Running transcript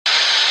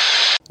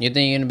You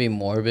think you're gonna be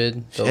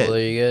morbid the older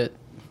you get?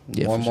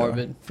 Yeah, More for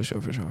morbid?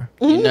 Sure. For sure.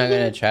 You're not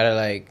gonna try to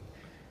like...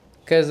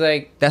 Because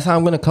like... That's how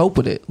I'm going to cope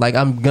with it. Like,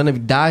 I'm going to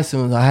die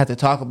soon. I have to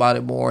talk about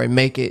it more and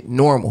make it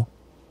normal.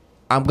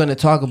 I'm going to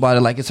talk about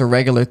it like it's a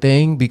regular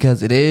thing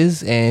because it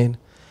is, and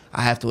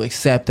I have to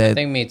accept that. I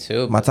think me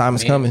too. My time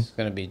is coming. It's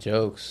going to be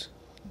jokes.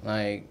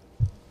 Like,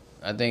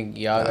 I think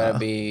y'all got to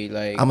be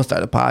like... I'm going to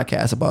start a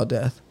podcast about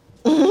death.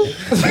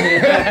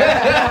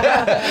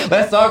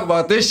 Let's talk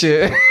about this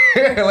shit.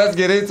 Let's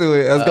get into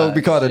it. It's going to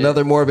be called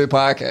Another Morbid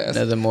Podcast.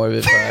 Another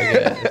Morbid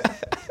Podcast.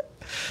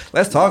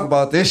 Let's talk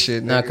about this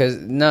shit. No, because,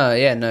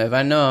 if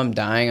I know I'm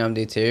dying, I'm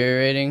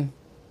deteriorating,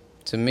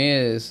 to me,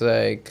 it's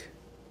like,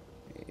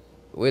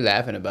 we're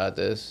laughing about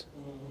this.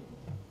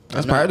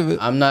 That's part of it.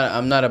 I'm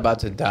not about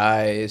to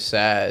die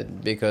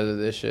sad because of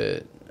this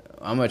shit.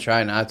 I'm going to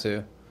try not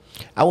to.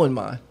 I wouldn't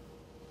mind.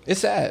 It's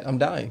sad. I'm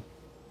dying.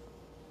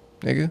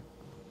 Nigga.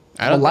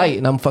 I'm a light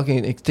and I'm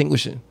fucking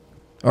extinguishing.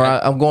 Or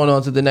I'm going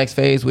on to the next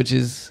phase, which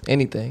is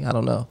anything. I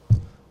don't know.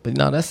 But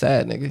no, that's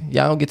sad, nigga.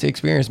 Y'all don't get to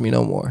experience me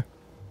no more.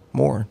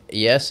 Mourn.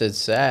 Yes, it's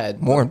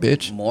sad. Mourn,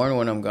 bitch. Mourn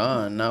when I'm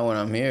gone, not when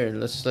I'm here.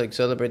 Let's like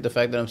celebrate the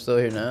fact that I'm still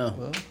here now.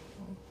 Well,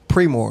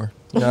 pre-mourn.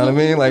 You know what I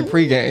mean? Like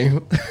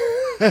pre-game.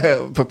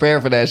 Prepare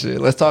for that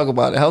shit. Let's talk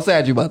about it. How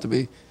sad you about to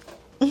be?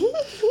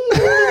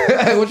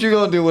 What you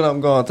gonna do when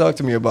I'm gone? Talk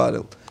to me about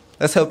it.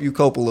 Let's help you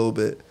cope a little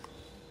bit.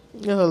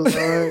 Oh,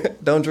 Lord.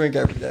 Don't drink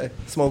every day.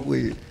 Smoke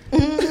weed.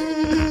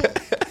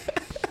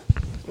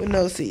 With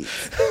no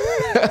seats.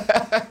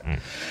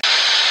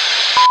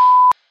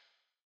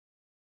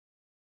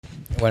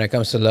 when it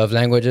comes to love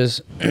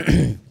languages,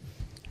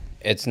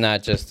 it's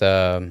not just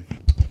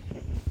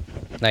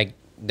like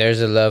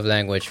there's a love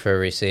language for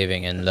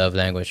receiving and love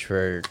language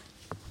for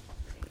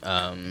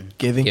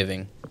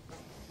giving.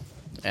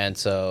 And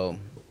so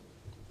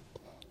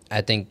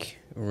I think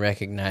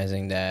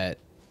recognizing that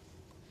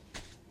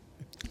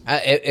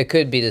it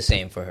could be the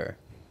same for her.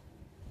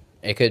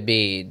 It could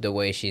be the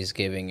way she's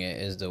giving it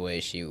is the way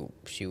she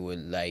would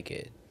like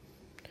it.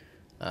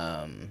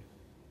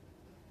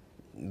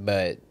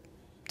 But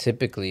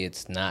typically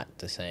it's not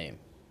the same.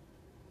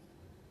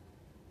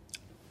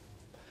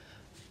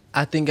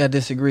 I think I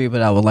disagree,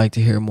 but I would like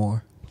to hear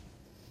more.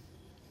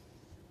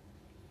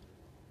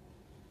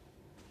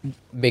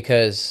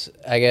 Because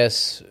I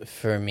guess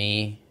for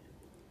me,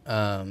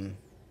 I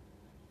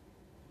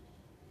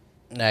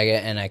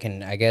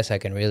guess I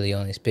can really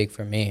only speak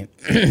for me.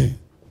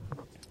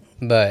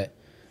 But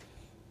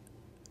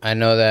I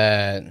know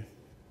that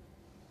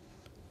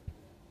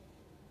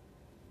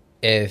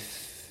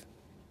if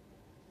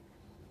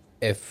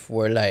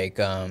we're like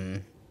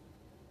I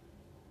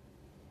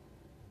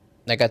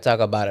talk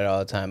about it all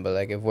the time, but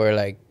like if we're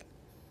like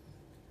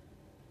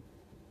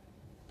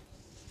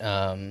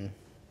the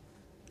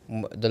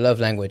love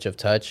language of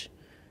touch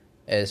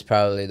is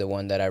probably the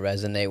one that I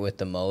resonate with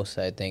the most,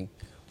 I think,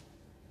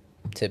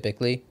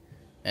 typically.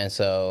 And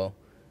so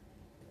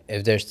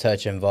if there's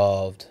touch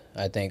involved,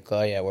 I think,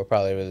 oh yeah, we're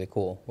probably really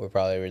cool. We're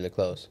probably really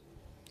close.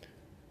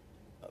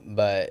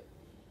 But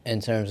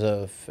in terms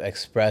of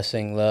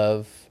expressing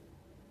love,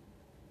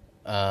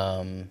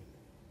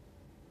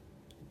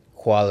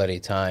 quality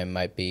time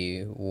might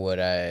be what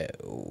I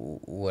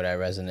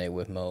resonate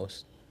with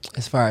most.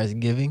 As far as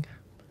giving?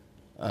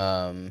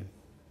 Because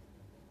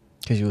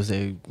you would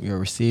say your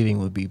receiving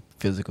would be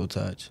physical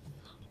touch.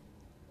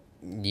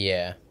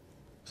 Yeah.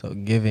 So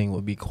giving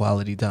would be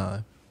quality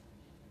time.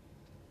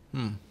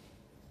 I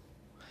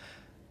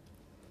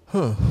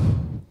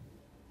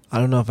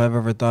don't know if I've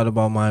ever thought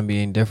about mine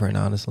being different,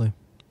 honestly.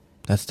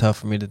 That's tough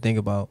for me to think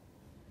about.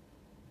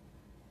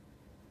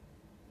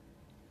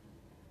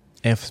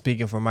 And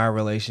speaking for my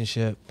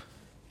relationship,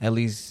 at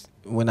least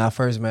when I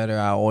first met her,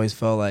 I always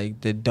felt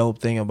like the dope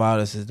thing about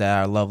us is that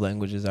our love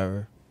languages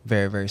are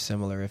very, very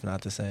similar, if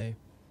not the same.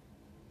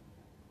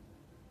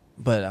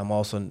 But I'm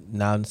also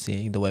now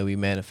seeing the way we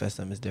manifest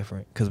them is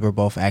different because we're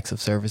both acts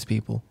of service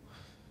people.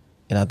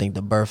 And I think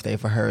the birthday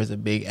for her is a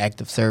big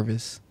act of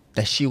service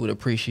that she would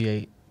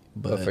appreciate.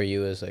 But for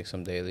you, it's like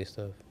some daily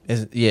stuff.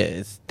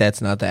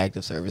 That's not the act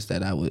of service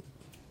that I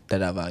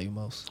value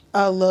most.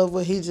 I love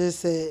what he just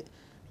said.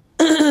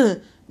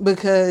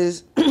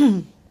 Because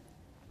in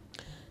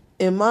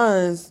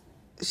mine,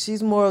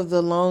 she's more of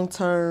the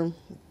long-term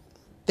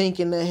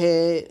thinking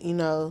ahead,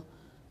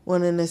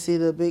 wanting to see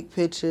the big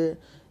picture.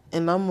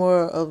 And I'm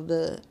more of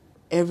the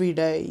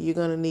everyday, you're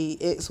going to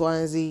need X, Y,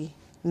 and Z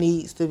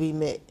needs to be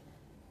met.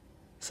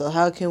 So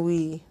how can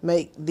we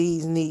make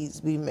these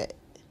needs be met?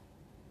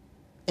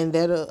 And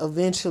that'll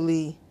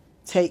eventually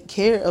take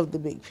care of the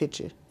big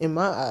picture, in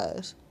my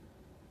eyes.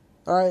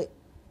 All right?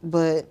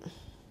 But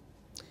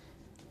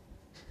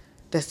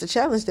that's the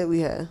challenge that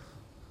we have.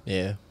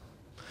 Yeah.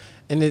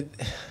 And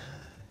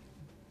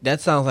that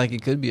sounds like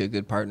it could be a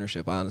good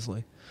partnership,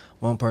 honestly.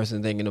 One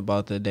person thinking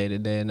about the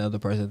day-to-day, another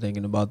person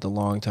thinking about the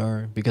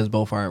long-term, because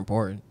both are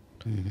important.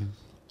 Mm-hmm.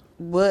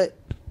 But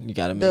you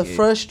gotta make the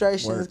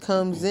frustrations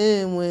comes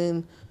in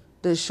when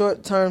the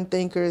short-term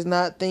thinker is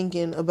not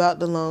thinking about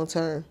the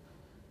long-term.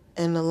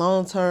 And the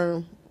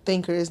long-term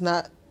thinker is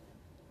not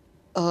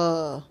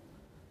uh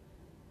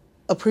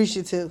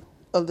appreciative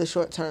of the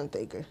short term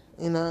thinker.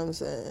 You know what I'm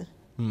saying?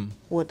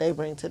 What they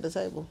bring to the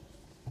table.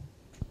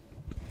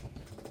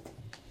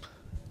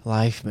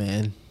 Life,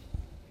 man.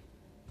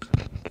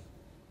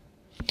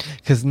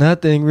 Cause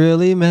nothing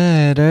really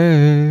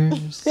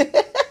matters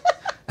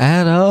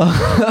at all.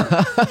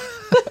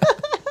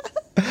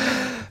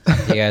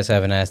 You guys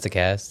haven't asked the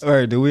cast? All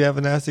right, do we have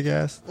an Ask the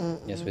Cast?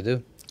 Yes, we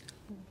do.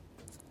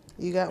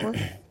 You got one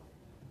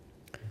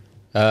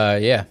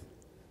Yeah.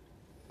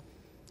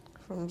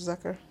 from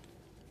Zucker?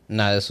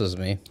 Nah, this was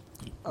me.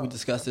 We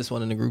discussed this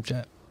one in the group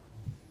chat.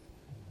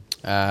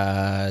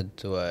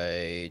 Do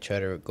I try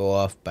to go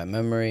off by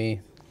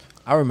memory?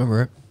 I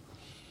remember it.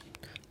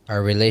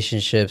 Are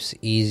relationships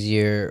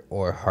easier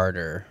or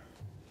harder?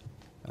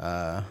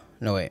 No,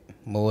 wait.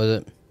 What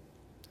was it?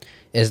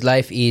 Is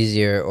life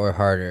easier or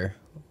harder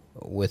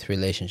with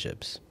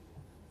relationships?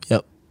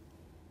 Yep.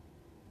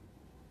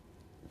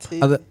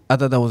 T, I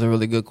thought that was a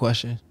really good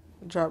question.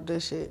 drop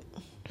this shit.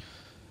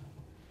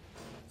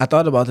 I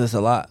thought about this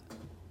a lot.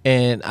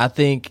 And I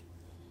think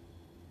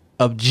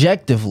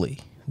objectively,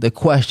 the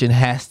question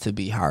has to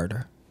be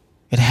harder.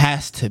 It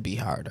has to be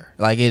harder.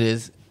 Like, it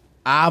is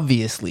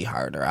obviously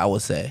harder, I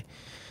would say.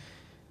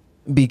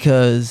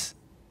 Because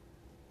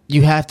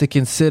you have to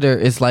consider,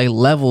 it's like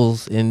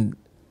levels and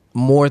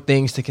more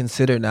things to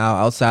consider now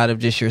outside of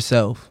just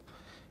yourself.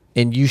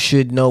 And you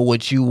should know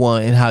what you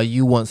want and how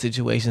you want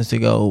situations to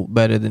go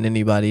better than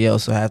anybody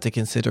else. So have to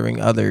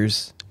considering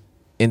others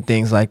and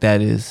things like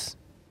that is,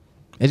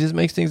 it just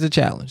makes things a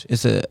challenge.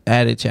 It's an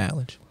added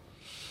challenge.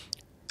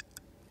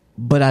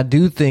 But I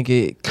do think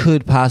it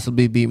could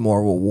possibly be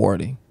more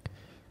rewarding.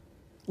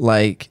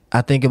 Like,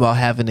 I think about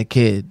having a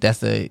kid. That's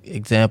the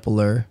example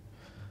or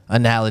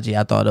analogy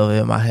I thought of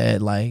in my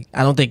head. Like,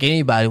 I don't think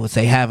anybody would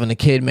say having a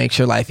kid makes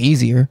your life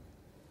easier.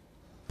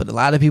 But a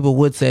lot of people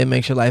would say it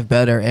makes your life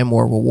better and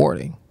more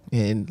rewarding.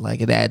 And, like,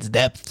 it adds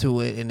depth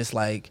to it. And it's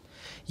like,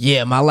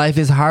 yeah, my life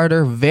is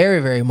harder, very,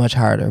 very much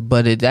harder.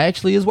 But it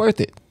actually is worth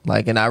it.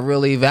 Like, and I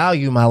really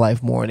value my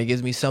life more. And it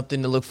gives me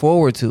something to look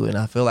forward to. And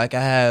I feel like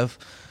I have,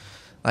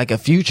 like, a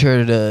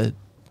future to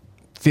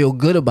feel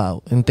good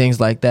about and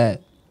things like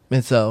that.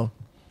 And so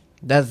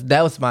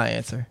that was my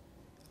answer.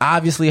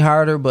 Obviously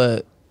harder,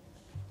 but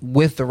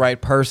with the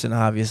right person,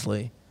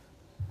 obviously,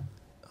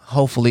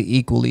 hopefully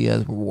equally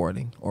as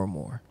rewarding or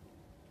more.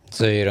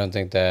 So you don't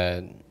think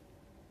that,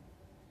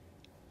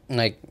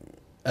 like,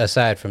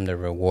 aside from the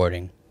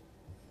rewarding,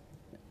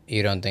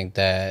 you don't think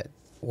that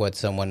what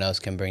someone else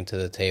can bring to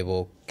the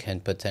table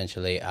can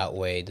potentially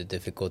outweigh the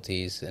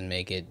difficulties and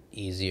make it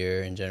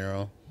easier in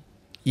general?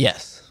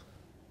 Yes.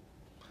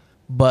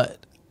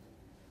 But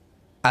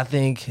I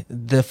think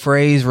the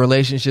phrase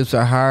relationships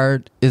are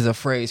hard is a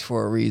phrase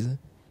for a reason.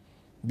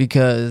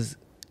 Because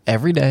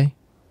every day,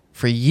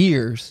 for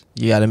years,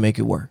 you got to make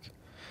it work.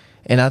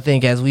 And I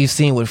think as we've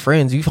seen with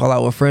friends, you fall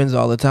out with friends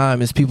all the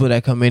time. It's people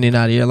that come in and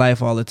out of your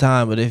life all the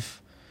time. But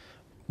if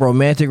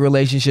romantic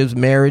relationships,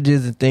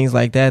 marriages, and things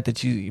like that,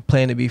 that you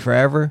plan to be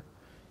forever,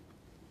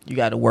 you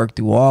got to work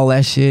through all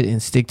that shit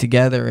and stick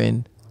together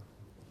and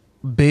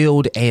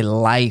build a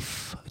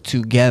life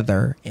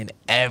together in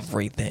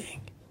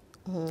everything.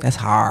 That's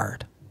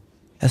hard.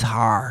 That's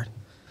hard.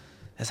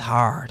 That's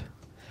hard.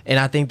 And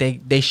I think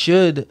they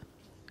should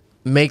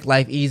make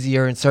life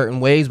easier in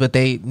certain ways, but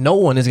no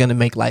one is going to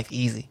make life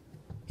easy.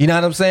 You know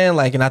what I'm saying?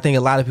 Like, and I think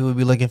a lot of people would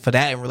be looking for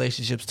that in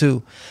relationships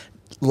too.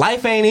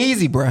 Life ain't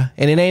easy, bruh.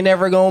 And it ain't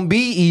never going to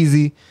be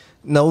easy.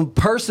 No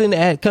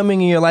person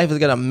coming in your life is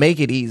going to make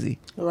it easy.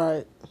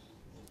 Right.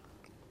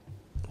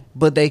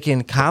 But they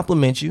can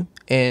compliment you,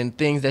 and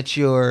things that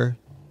you're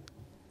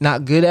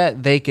not good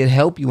at, they can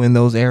help you in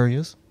those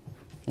areas.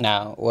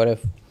 Now, what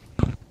if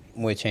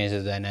we change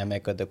the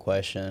dynamic of the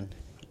question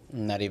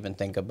and not even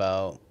think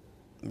about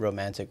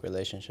romantic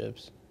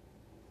relationships?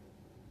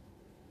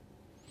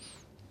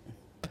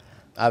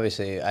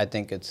 Obviously, I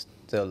think it's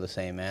still the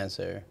same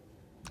answer,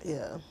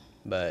 Yeah.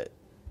 but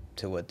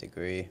to what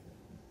degree?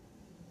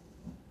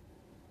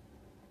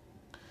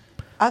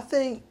 I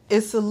think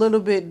it's a little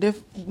bit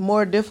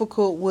more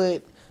difficult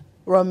with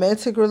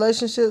romantic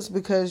relationships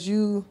because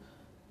you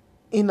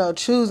know,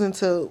 choosing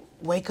to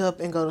wake up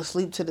and go to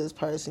sleep to this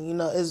person, you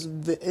know, is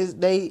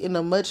they in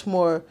a much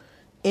more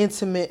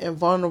intimate and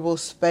vulnerable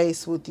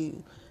space with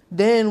you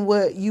than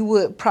what you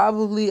would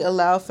probably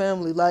allow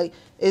family. Like,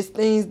 it's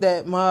things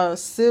that my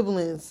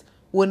siblings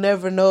would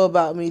never know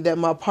about me that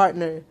my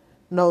partner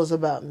knows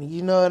about me.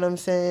 You know what I'm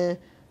saying?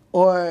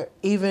 Or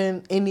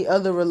even any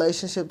other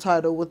relationship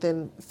title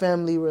within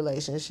family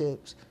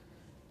relationships.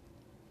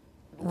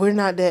 We're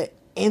not that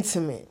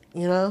intimate,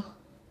 you know?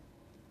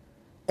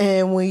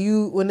 And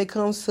when it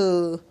comes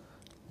to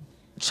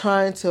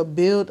trying to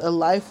build a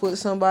life with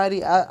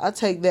somebody, I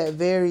take that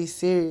very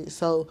serious.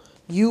 So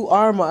you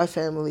are my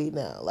family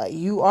now. Like,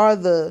 you are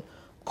the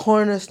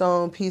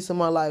cornerstone piece of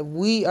my life.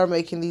 We are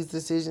making these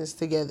decisions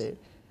together,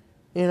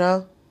 you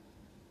know?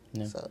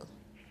 Yeah. So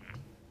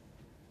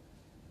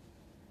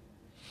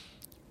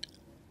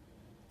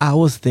I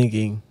was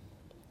thinking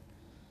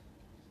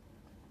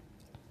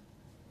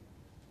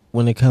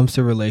when it comes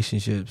to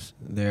relationships,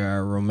 there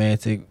are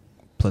romantic,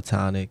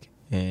 platonic,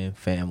 and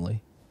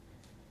family.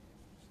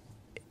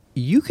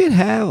 You could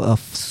have a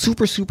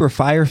super, super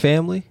fire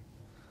family.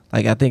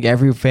 Like, I think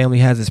every family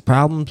has its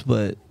problems,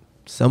 but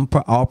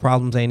all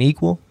problems ain't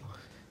equal.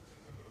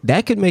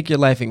 That could make your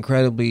life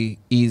incredibly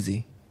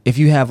easy. If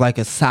you have like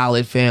a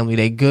solid family,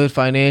 they good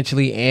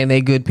financially and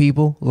they good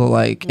people, so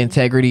like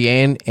integrity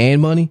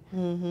and money.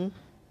 Mm-hmm.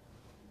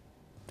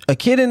 A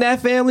kid in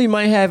that family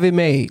might have it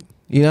made.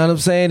 You know what I'm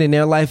saying? And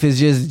their life is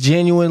just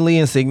genuinely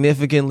and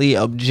significantly,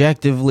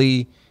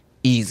 objectively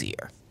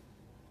easier.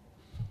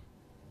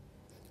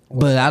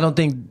 But I don't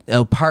think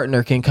a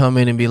partner can come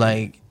in and be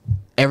like,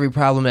 every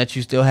problem that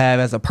you still have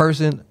as a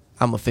person,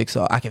 I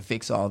can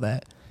fix all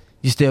that.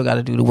 You still got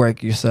to do the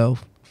work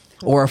yourself.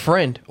 Or a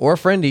friend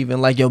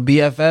even, like your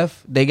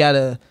BFF, they got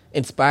to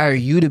inspire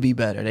you to be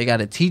better. They got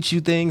to teach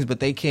you things, but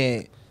they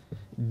can't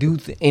do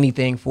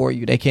anything for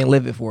you. They can't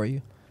live it for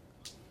you.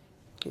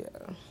 Yeah.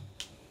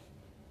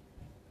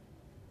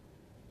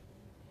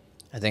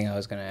 I think I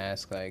was going to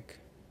ask, like,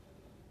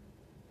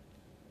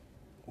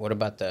 what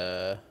about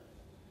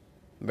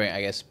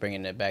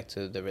bringing it back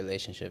to the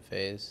relationship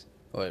phase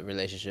or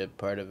relationship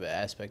part of the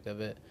aspect of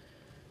it.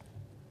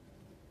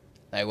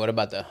 Like, what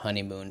about the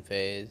honeymoon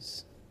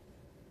phase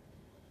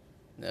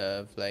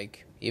of,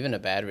 like, even a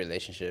bad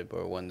relationship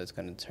or one that's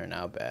going to turn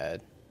out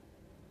bad,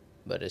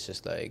 but it's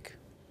just like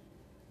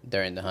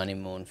during the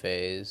honeymoon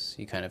phase,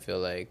 you kind of feel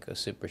like a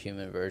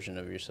superhuman version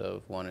of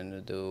yourself wanting to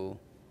do,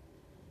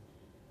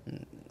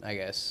 I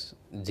guess,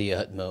 the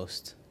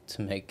utmost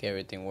to make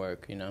everything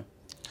work, you know?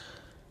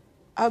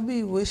 I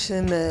be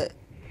wishing that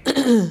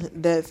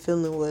that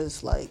feeling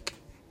was like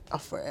a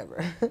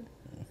forever.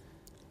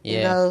 Yeah.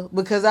 You know,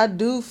 because I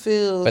do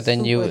feel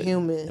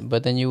superhuman.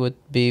 But then you would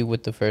be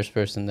with the first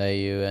person that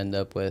you end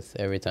up with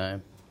every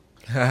time.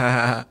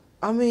 I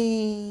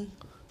mean,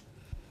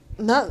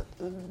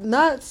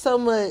 not so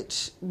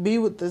much be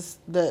with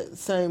that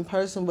same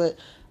person, but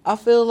I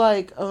feel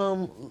like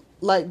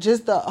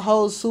just the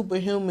whole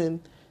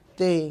superhuman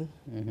thing.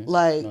 Mm-hmm.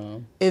 Like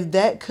if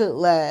that could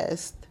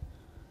last,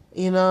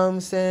 you know what I'm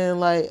saying?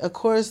 Like, of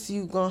course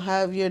you gonna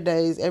have your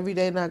days. Every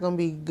day not gonna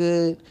be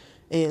good.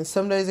 And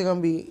some days are going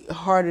to be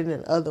harder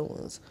than other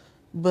ones.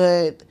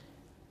 But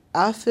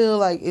I feel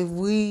like if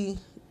we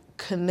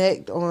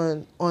connect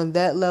on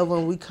that level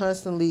and we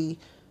constantly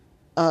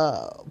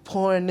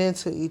pouring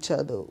into each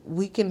other,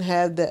 we can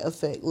have that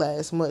effect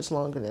last much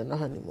longer than the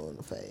honeymoon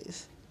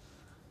phase.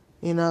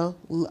 You know?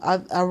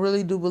 I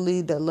really do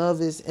believe that love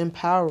is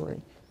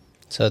empowering.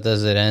 So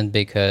does it end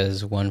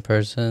because one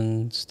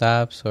person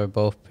stops or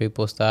both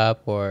people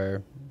stop?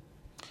 Or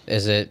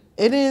is it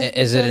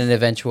an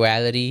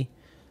eventuality?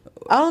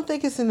 I don't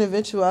think it's an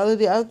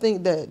eventuality. I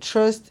think that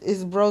trust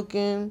is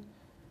broken,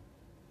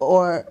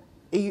 or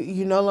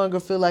you no longer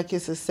feel like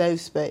it's a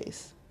safe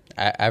space.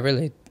 I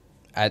agree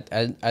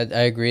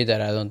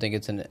that I don't think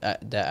it's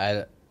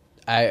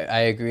I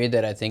agree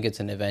that I think it's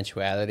an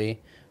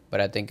eventuality,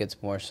 but I think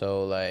it's more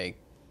so like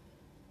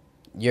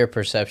your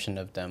perception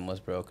of them was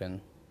broken.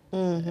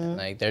 Mm-hmm.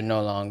 Like they're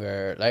no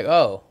longer like,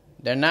 oh,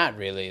 they're not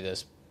really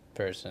this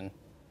person,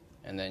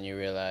 and then you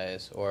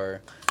realize,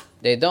 or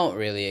they don't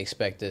really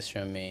expect this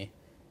from me,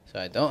 so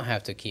I don't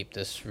have to keep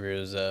this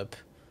ruse up.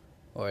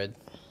 Or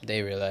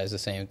they realize the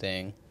same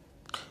thing.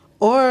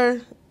 Or,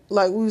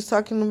 like we was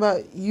talking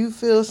about, you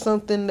feel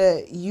something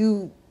that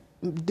you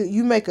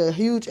make a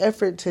huge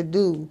effort to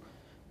do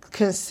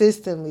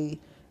consistently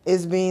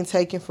is being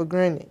taken for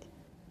granted.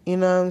 You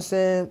know what I'm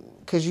saying?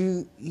 Because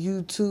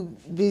you too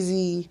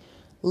busy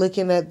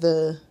looking at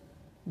the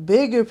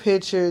bigger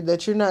picture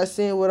that you're not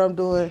seeing what I'm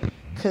doing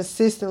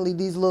consistently,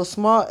 these little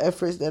small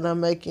efforts that I'm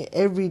making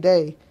every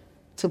day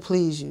to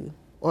please you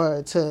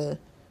or to,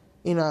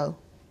 you know,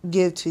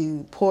 give to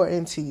you, pour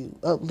into you,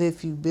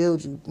 uplift you,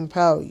 build you,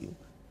 empower you.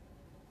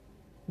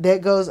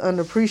 That goes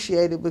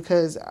unappreciated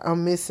because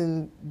I'm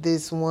missing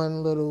this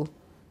one little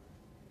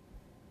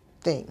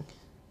thing.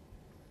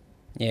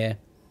 Yeah.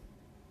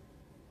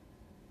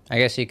 I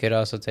guess you could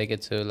also take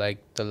it to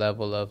like the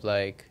level of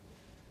like,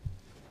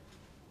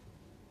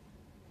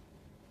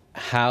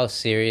 how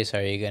serious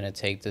are you going to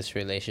take this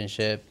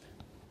relationship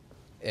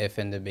if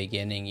in the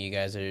beginning you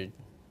guys are,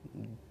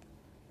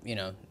 you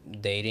know,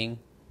 dating,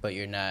 but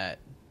you're not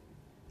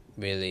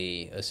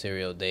really a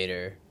serial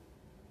dater.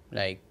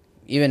 Like,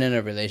 even in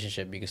a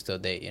relationship, you can still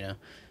date, you know?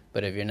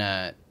 But if you're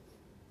not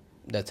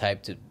the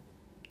type to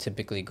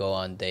typically go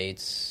on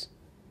dates,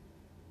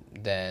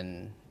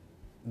 then,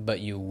 but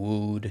you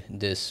wooed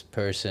this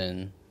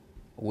person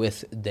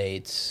with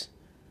dates,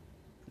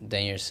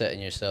 then you're setting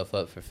yourself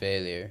up for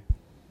failure.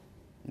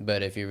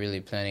 But if you're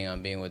really planning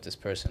on being with this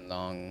person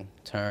long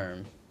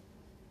term,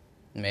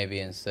 maybe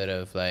instead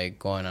of like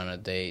going on a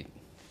date,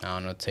 I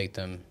don't know, take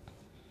them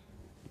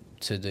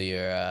to do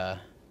your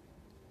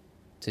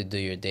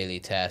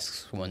daily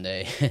tasks one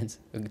day.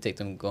 Take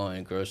them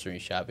going grocery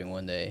shopping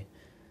one day,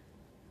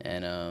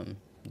 and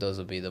those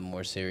will be the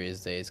more serious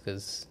days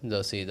because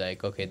they'll see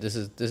like, okay, this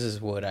is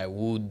what I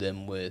wooed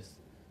them with.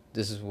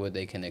 This is what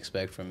they can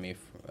expect from me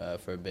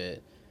for a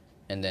bit,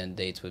 and then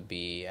dates would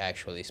be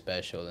actually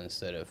special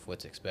instead of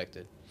what's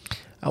expected.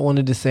 I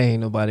wanted to say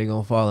ain't nobody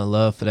gonna fall in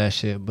love for that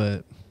shit,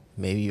 but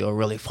maybe you'll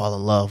really fall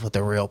in love with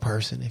a real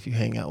person if you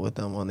hang out with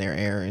them on their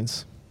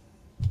errands.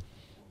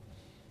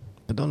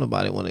 But don't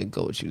nobody want to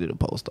go with you to the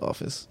post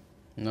office.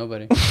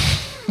 Nobody.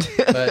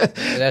 But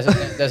that's the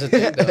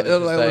thing, though. It's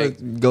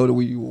just like, go to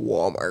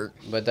Walmart.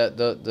 but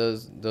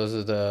those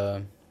are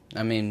the.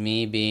 I mean,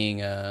 me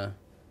being a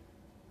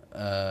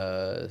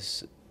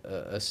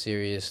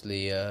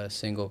seriously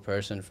single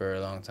person for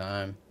a long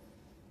time,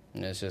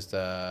 and it's just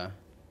the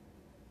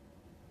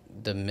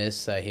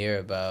myths I hear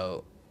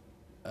about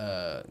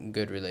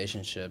good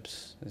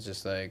relationships. It's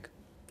just like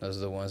those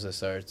are the ones that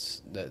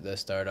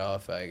start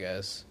off, I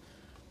guess,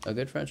 a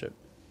good friendship.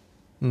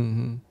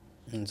 Mm-hmm.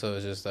 And so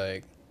it's just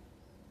like,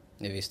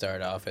 if you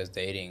start off as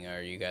dating,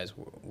 were you guys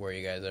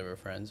ever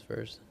friends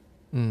first?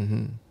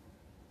 Mm-hmm.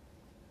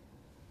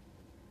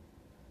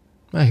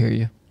 I hear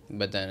you.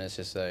 But then it's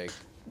just like,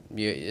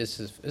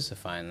 it's a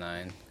fine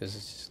line, because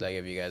it's just like,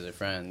 if you guys are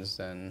friends,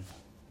 then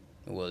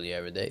will you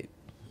ever date?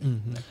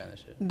 Mm-hmm. That kind of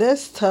shit.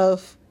 That's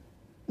tough,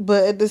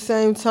 but at the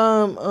same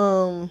time,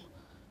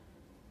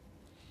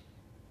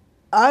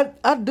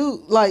 I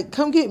do like,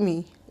 come get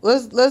me.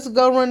 Let's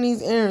go run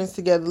these errands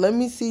together. Let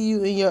me see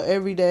you in your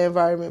everyday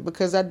environment,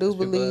 because I do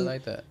believe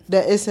like that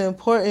it's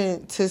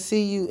important to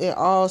see you in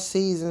all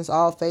seasons,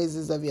 all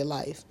phases of your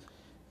life.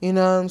 You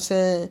know what I'm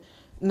saying?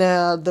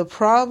 Now, the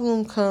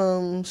problem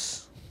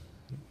comes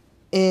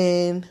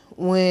in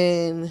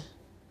when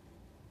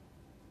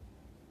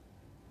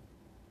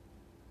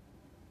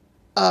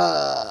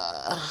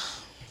I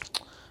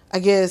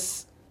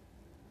guess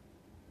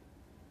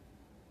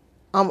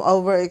I'm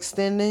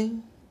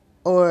overextending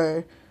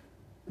or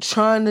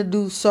trying to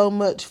do so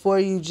much for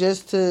you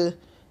just to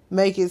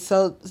make it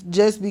so,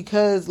 just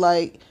because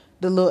like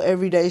the little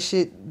everyday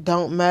shit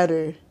don't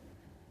matter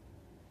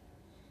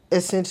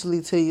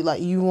essentially to you.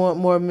 Like, you want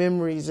more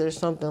memories or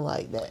something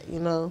like that, you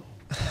know?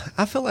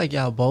 I feel like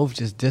y'all both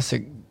just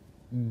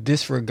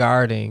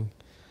disregarding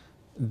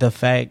the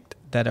fact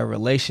that a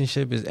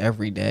relationship is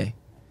every day.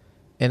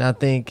 And I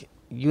think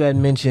you had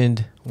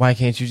mentioned, why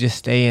can't you just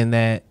stay in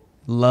that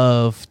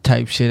love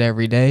type shit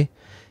every day?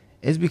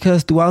 It's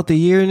because throughout the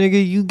year,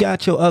 nigga, you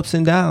got your ups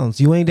and downs.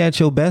 You ain't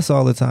at your best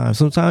all the time.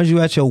 Sometimes you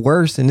at your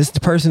worst, and this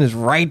person is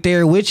right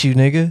there with you,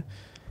 nigga.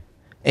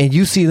 And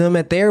you see them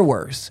at their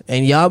worst.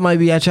 And y'all might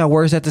be at your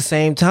worst at the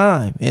same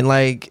time. And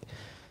like,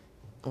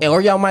 or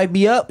y'all might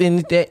be up, and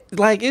that,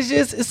 like,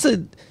 it's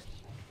a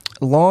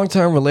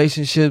long-term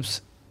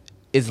relationships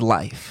is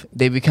life.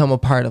 They become a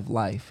part of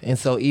life. And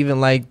so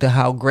even like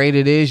how great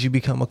it is, you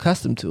become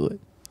accustomed to it.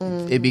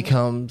 Mm-hmm. It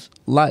becomes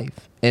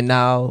life. And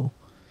now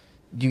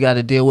you got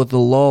to deal with the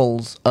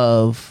lulls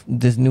of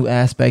this new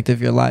aspect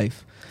of your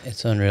life.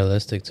 It's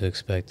unrealistic to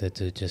expect it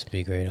to just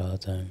be great all the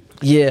time.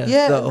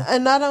 Yeah. So.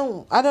 And I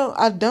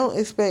don't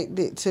expect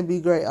it to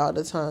be great all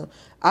the time.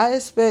 I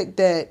expect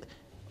that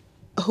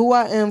who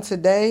I am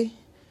today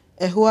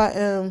and who I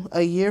am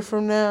a year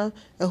from now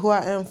and who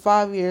I am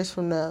 5 years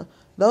from now,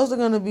 those are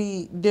going to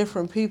be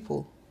different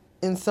people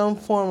in some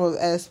form of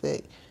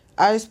aspect.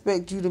 I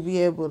expect you to be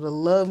able to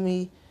love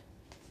me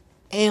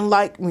and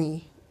like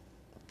me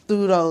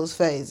through those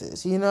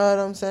phases. You know what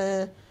I'm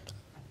saying?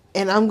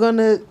 And I'm going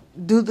to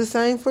do the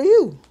same for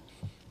you.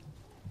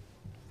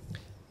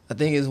 I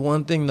think it's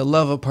one thing to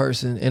love a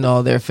person in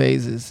all their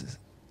phases.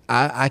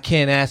 I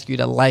can't ask you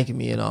to like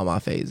me in all my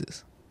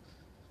phases.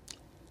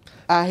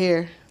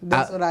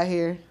 That's what I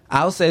hear.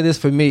 I'll say this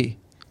for me.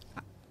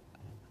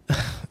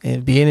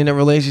 And being in a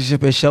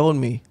relationship has shown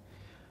me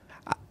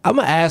I'm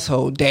an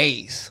asshole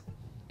days.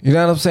 You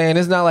know what I'm saying?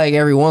 It's not like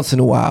every once in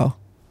a while.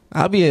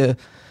 I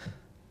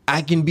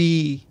can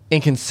be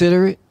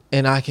inconsiderate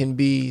and I can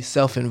be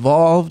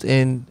self-involved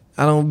and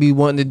I don't be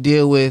wanting to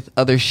deal with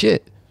other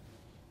shit.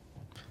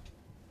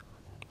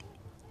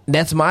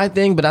 That's my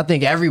thing, but I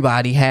think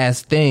everybody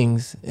has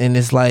things, and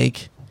it's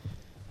like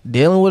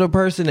dealing with a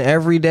person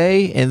every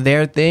day and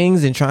their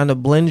things and trying to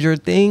blend your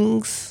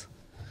things.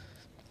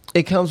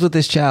 It comes with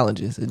its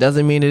challenges. It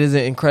doesn't mean it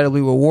isn't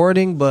incredibly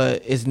rewarding,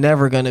 but it's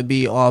never going to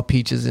be all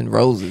peaches and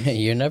roses.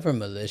 You're never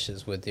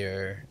malicious with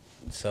your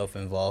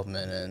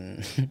self-involvement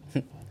and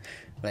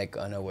like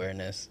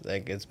unawareness.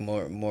 Like, it's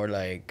more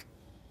like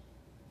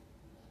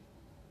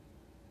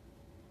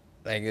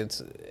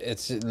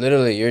it's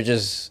literally, you're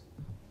just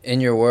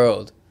in your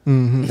world.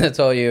 Mm-hmm. That's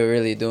all you're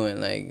really doing,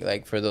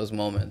 like for those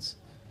moments,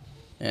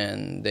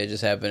 and they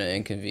just happen to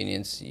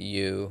inconvenience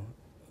you,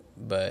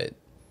 but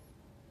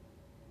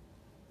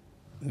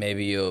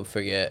maybe you'll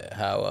forget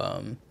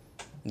how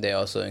they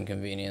also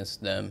inconvenience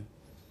them.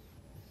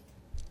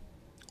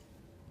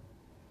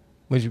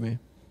 What do you mean?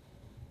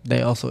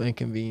 They also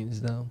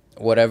inconvenience them?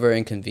 Whatever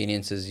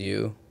inconveniences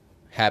you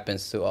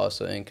happens to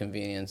also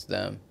inconvenience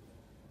them,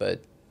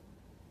 but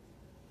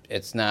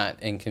it's not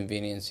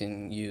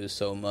inconveniencing you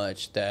so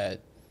much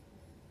that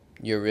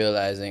you're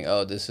realizing,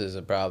 oh, this is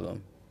a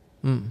problem.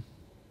 And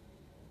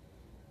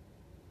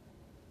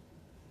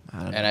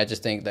I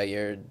just think that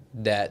you're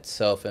that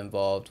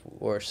self-involved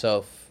or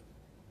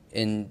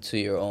into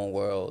your own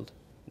world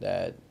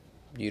that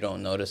you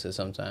don't notice it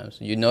sometimes.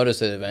 You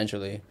notice it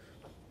eventually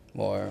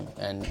more,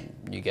 and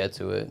you get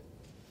to it.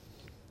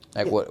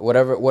 Like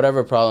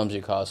whatever problems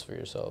you cause for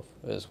yourself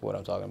is what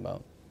I'm talking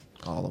about.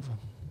 All of them.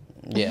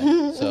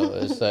 Yeah. So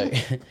it's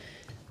like,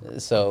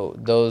 so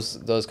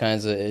those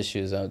kinds of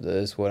issues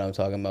is what I'm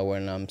talking about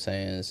when I'm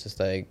saying it's just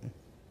like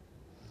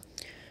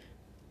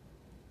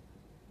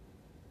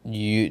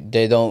you're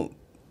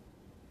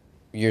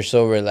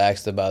so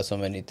relaxed about so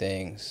many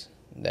things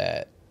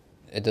that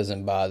it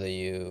doesn't bother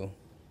you.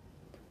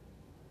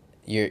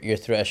 Your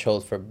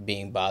threshold for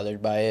being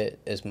bothered by it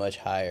is much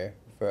higher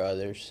for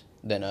others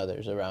than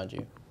others around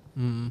you.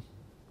 Mm-hmm.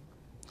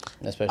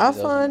 Especially I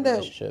those find in a that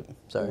relationship.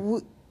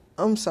 Sorry.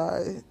 I'm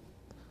sorry.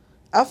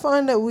 I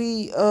find that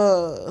we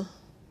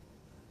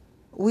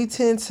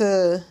tend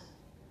to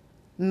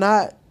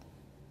not,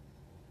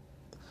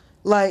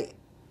 like,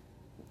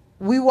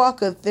 we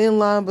walk a thin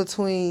line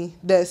between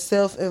that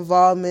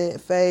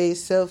self-involvement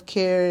phase,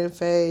 self-caring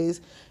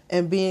phase,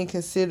 and being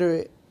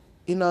considerate.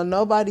 You know,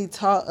 nobody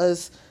taught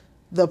us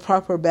the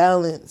proper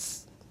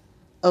balance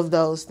of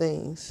those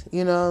things.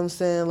 You know what I'm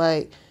saying?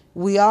 Like,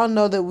 we all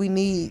know that we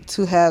need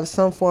to have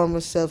some form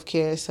of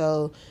self-care.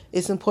 So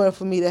it's important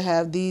for me to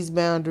have these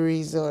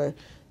boundaries or,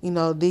 you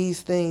know,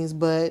 these things.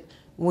 But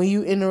when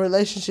you in a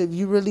relationship,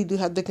 you really do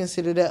have to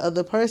consider that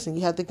other person.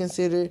 You have to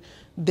consider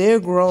their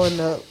growing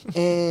up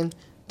and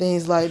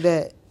things like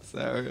that.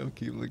 Sorry, I'll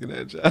keep looking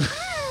at y'all.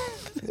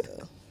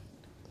 Yeah.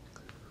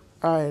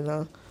 All right,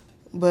 now.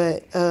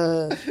 But,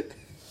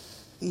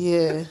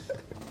 yeah.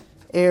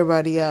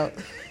 Everybody out.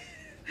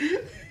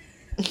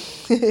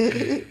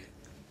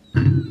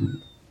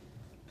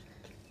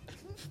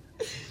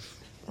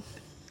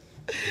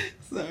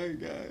 Sorry,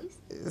 guys.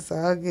 It's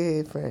all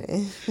good,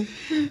 friend.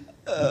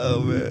 Oh,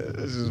 man.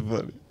 This is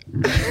funny.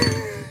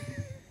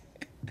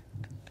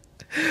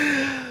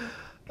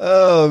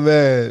 Oh,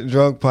 man.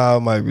 Drunk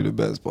pod might be the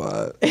best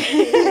pod.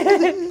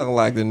 I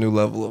like the new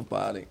level of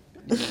potting.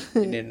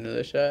 You need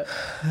another shot?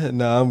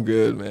 Nah, I'm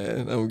good,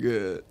 man. I'm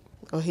good.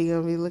 Oh, he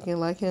gonna be looking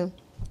like him?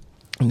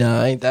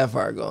 Nah, I ain't that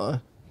far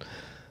gone.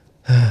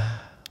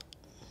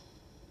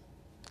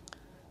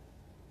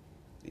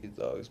 These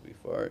dogs be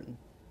farting.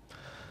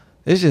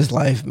 It's just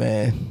life,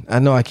 man. I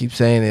know I keep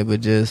saying it,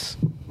 but just...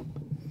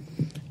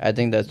 I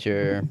think that's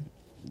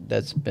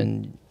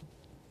been,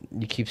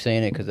 you keep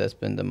saying it because that's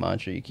been the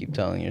mantra you keep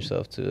telling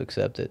yourself to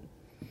accept it.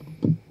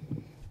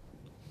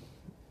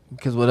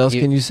 Because what else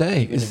can you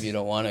say? Even if you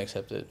don't want to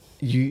accept it.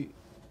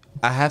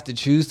 I have to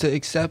choose to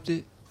accept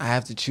it. I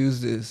have to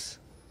choose this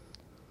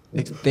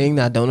thing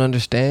that I don't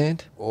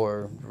understand.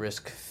 Or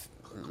risk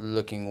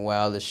looking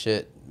wild as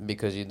shit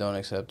because you don't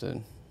accept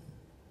it.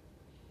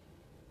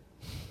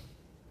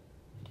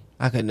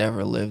 I could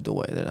never live the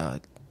way that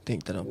I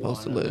think that I'm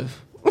supposed to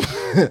live.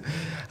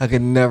 I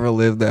could never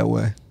live that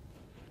way.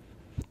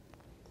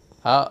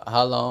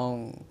 How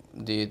long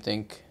do you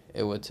think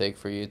it would take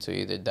for you to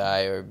either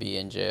die or be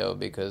in jail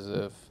because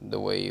of the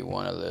way you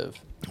want to live?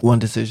 One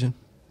decision.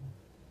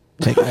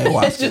 Take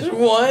ayahuasca. Just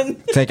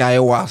one? Take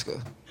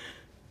ayahuasca.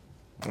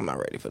 I'm not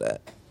ready for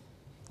that.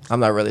 I'm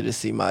not ready to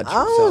see my true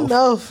self. I don't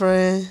know,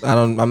 friend.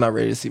 I'm not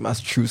ready to see my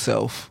true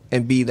self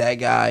and be that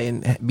guy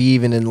and be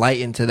even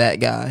enlightened to that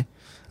guy.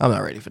 I'm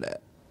not ready for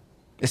that.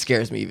 It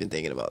scares me even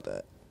thinking about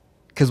that.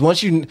 Because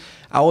I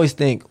always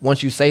think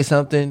once you say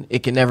something,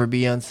 it can never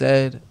be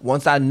unsaid.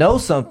 Once I know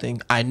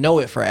something, I know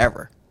it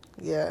forever.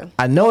 Yeah.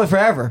 I know it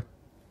forever.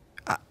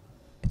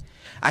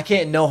 I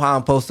can't know how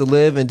I'm supposed to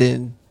live and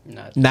then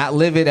not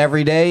live it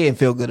every day and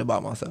feel good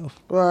about myself.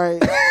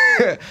 Right.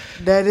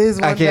 That is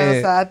one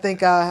downside. I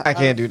think I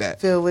can't do that.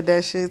 Feel with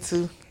that shit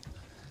too.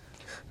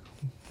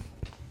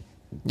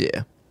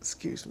 Yeah.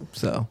 Excuse me.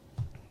 So,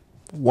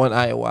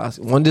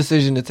 one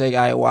decision to take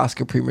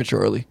ayahuasca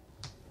prematurely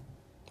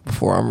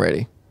before I'm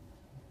ready.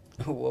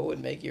 What would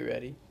make you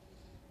ready?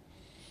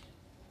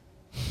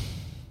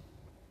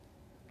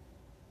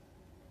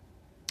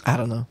 I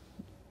don't know.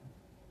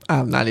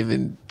 I'm not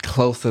even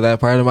close to that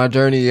part of my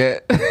journey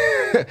yet.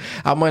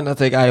 I might not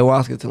take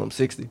ayahuasca till I'm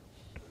 60.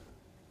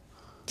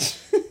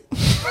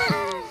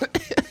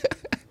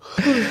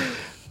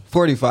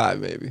 45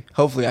 maybe.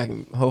 Hopefully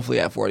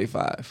at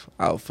 45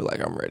 I'll feel like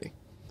I'm ready.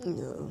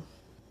 Yeah.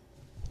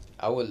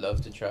 I would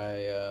love to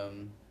try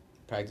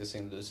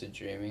practicing lucid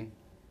dreaming,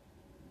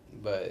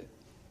 but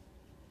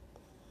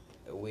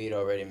weed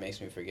already makes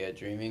me forget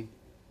dreaming.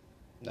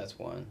 That's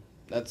one.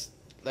 That's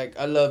like,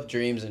 I love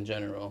dreams in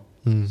general.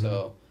 Mm-hmm.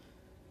 So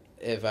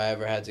if I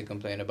ever had to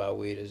complain about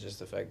weed, it's just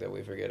the fact that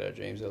we forget our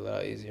dreams a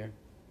lot easier.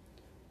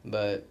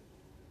 But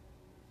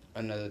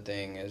another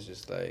thing is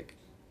just like...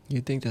 You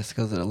think that's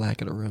because of the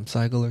lack of the REM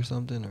cycle or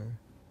something? Or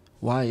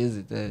why is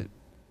it that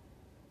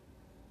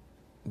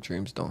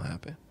dreams don't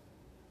happen?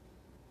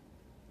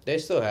 They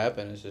still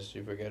happen. It's just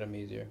you forget them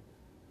easier.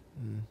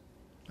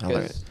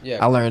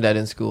 I learned that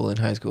in school, in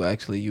high school.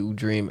 Actually, you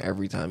dream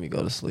every time you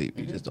go to sleep.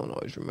 You just don't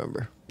always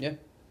remember. Yeah.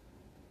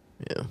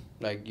 Yeah.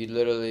 Like, you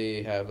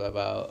literally have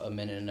about a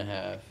minute and a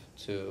half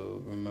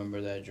to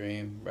remember that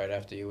dream right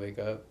after you wake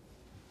up.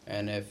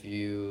 And if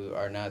you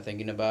are not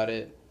thinking about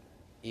it,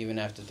 even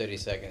after 30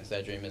 seconds,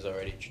 that dream is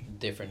already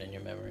different in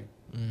your memory.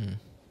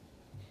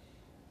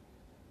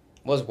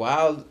 What's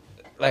wild,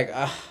 like,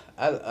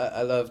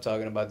 I love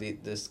talking about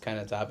this kind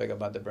of topic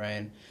about the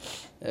brain,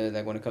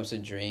 like when it comes to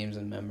dreams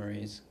and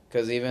memories.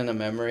 Because even a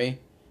memory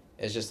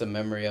is just a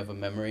memory of a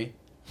memory.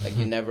 Like,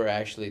 you're never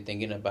actually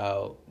thinking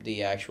about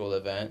the actual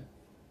event.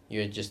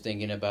 You're just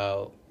thinking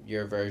about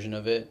your version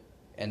of it.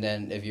 And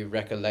then if you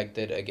recollect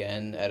it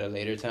again at a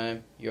later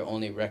time, you're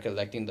only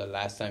recollecting the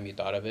last time you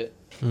thought of it.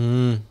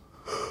 And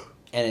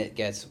it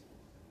gets,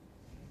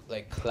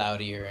 like,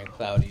 cloudier and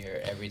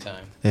cloudier every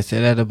time. They say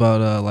that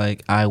about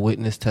like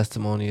eyewitness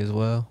testimony as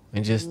well,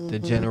 and just the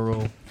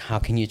general. How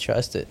can you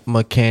trust it?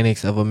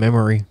 Mechanics of a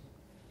memory.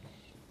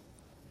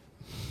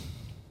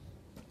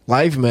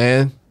 Life,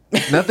 man.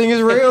 Nothing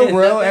is real,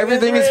 bro.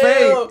 Everything is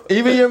fake.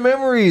 Even your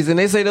memories. And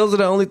they say those are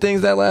the only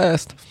things that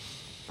last.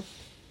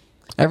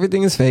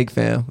 Everything is fake,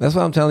 fam. That's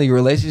why I'm telling you,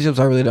 relationships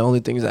are really the only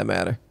things that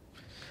matter.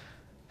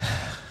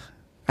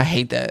 I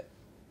hate that.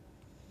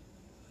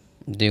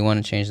 Do you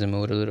want to change the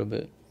mood a little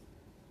bit?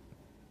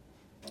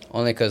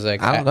 Only because,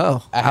 like, I don't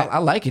know. I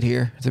like it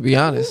here, to be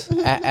honest.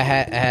 I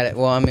had.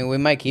 Well, I mean, we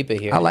might keep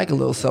it here. I like a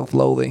little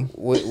self-loathing.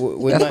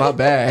 That's my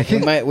bag. We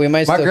might.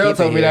 My still girl keep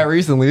told it me here. that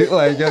recently.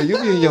 Like, yo, you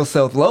be in your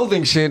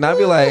self-loathing shit, and I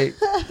be like,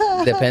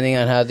 Depending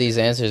on how these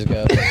answers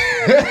go.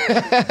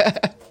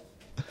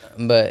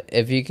 But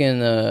if you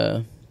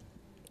can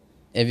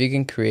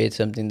create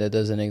something that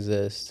doesn't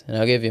exist, and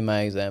I'll give you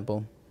my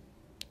example.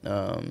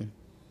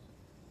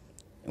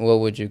 What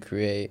would you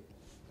create?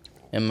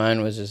 And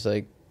mine was just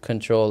like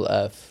Control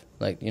F,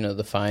 like,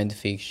 the find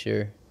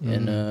feature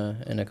in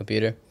a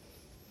computer.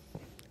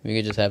 You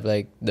could just have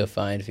like the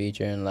find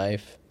feature in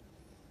life.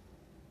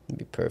 It'd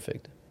be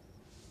perfect.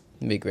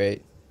 It'd be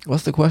great.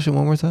 what's the question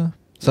one more time?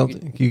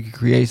 Something you could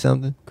create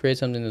something. Create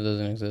something that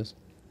doesn't exist.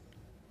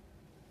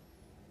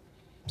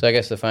 So I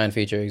guess the find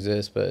feature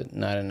exists, but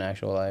not in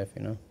actual life,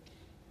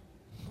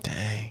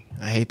 Dang,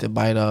 I hate to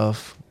bite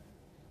off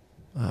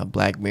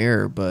Black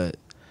Mirror, but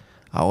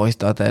I always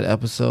thought that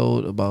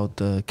episode about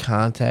the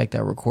contact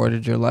that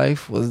recorded your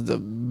life was the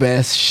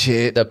best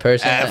shit The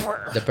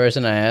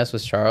person I asked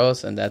was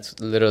Charles, and that's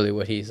literally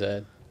what he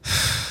said.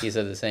 He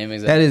said the same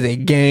exact. That is a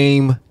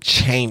game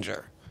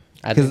changer.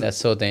 I think that's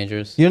so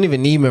dangerous. You don't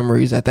even need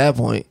memories at that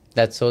point.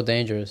 That's so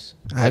dangerous.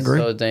 I agree.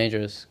 That's so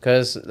dangerous.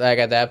 Because, like,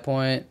 at that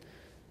point,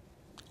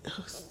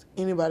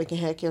 Anybody can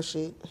hack your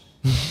shit.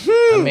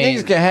 I mean,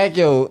 Niggas can hack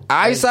your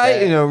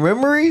eyesight and your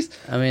memories.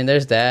 I mean,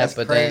 there's that, That's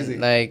but crazy.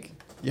 then, like,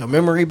 Your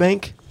memory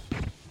bank.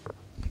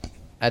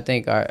 I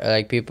think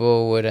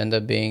people would end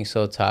up being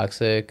so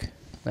toxic,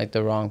 like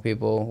the wrong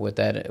people with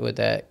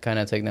that kind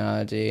of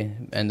technology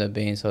end up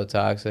being so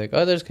toxic.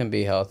 Others can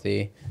be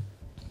healthy.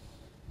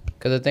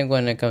 Because I think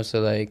when it comes to,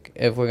 like,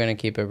 if we're going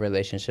to keep a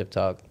relationship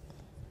talk,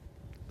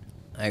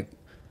 like,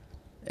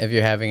 if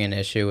you're having an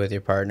issue with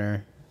your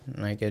partner,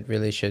 like, it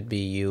really should be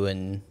you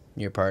and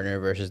your partner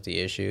versus the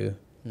issue,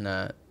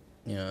 not,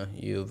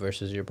 you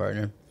versus your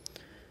partner.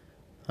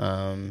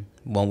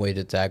 One way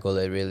to tackle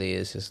it really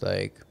is just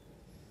like,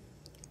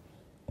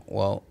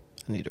 well,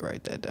 I need to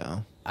write that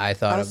down. I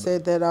say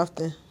that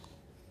often.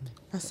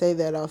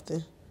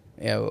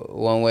 Yeah,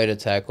 one way to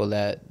tackle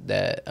that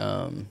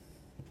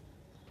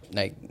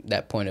like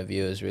that point of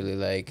view is really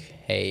like,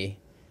 hey,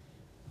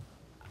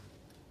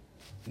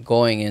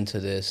 going into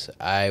this,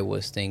 I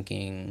was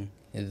thinking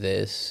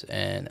this,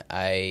 and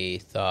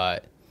I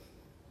thought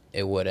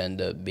it would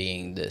end up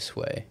being this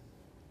way.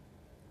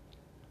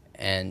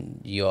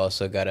 And you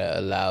also gotta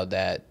allow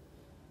that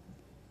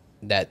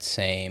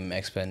same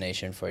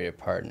explanation for your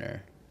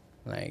partner.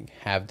 Like,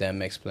 have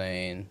them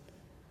explain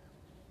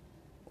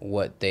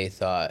what they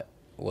thought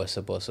was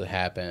supposed to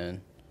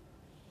happen,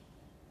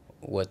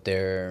 what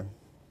they're,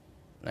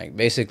 like,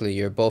 basically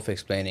you're both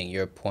explaining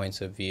your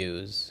points of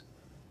views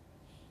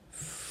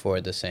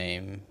for the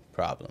same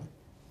problem.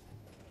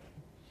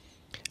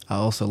 I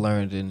also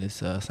learned in this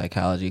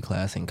psychology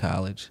class in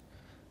college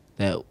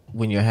that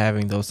when you're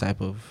having those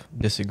type of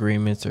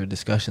disagreements or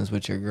discussions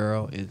with your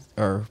girl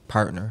or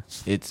partner,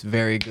 it's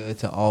very good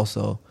to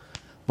also,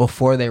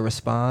 before they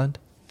respond,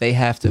 they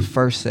have to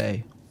first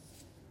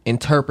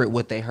interpret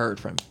what they heard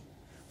from you.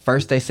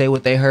 First they say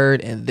what they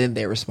heard, and then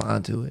they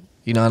respond to it.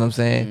 You know what I'm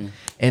saying? Mm.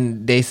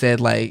 And they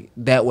said, like,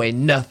 that way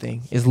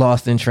nothing is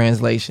lost in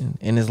translation.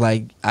 And it's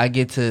like, I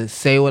get to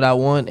say what I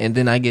want, and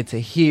then I get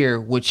to hear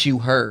what you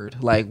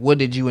heard. Like, what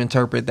did you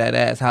interpret that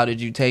as? How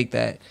did you take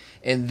that?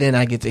 And then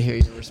I get to hear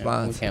your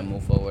response. We can't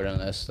move forward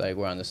unless, like,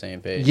 we're on the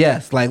same page.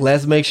 Yes, like,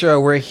 let's make sure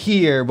we're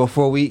here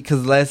before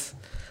because let's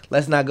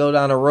not go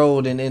down a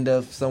road and end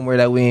up somewhere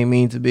that we ain't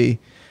mean to be.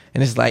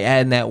 And it's like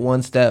adding that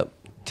one step.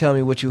 Tell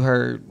me what you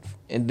heard,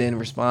 and then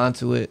respond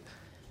to it.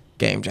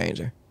 Game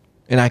changer.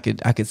 And I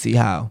could see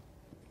how.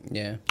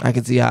 Yeah. I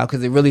could see how,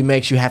 because it really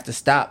makes you have to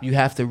stop. You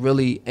have to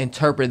really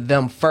interpret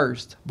them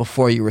first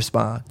before you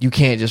respond. You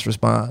can't just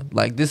respond.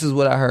 Like, this is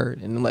what I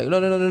heard. And I'm like,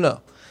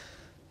 no.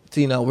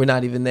 So, we're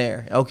not even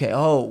there. Okay,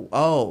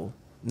 oh.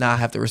 Now I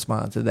have to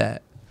respond to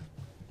that.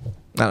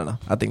 I don't know.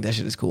 I think that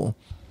shit is cool.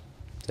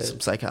 Some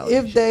psychology.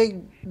 If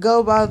they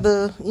go by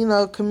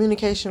the,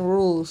 communication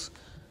rules,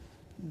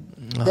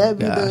 that'd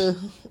be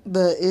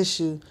the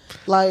issue.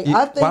 Like,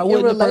 I think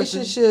in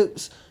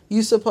relationships,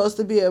 you're supposed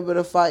to be able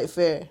to fight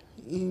fair.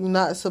 You're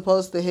not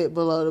supposed to hit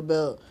below the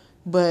belt.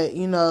 But,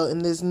 in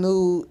this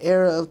new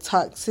era of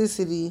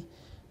toxicity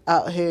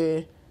out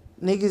here,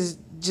 niggas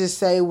just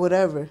say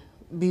whatever.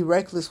 Be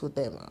reckless with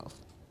their mouth.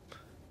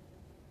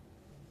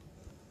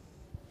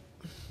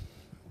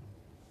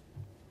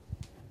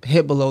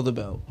 Hit below the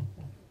belt.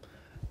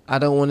 I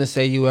don't want to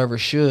say you ever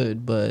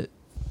should, but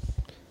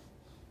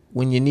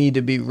when you need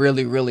to be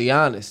really, really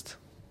honest,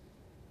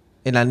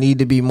 and I need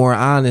to be more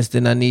honest,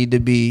 and I need to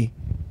be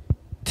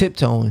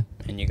tiptoeing.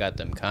 And you got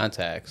them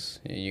contacts.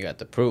 You got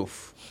the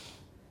proof.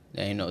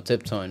 There ain't no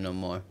tiptoeing no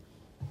more.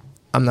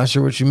 I'm not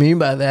sure what you mean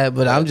by that,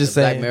 but I'm just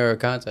saying. Black Mirror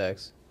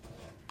contacts.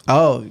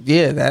 Oh,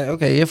 yeah.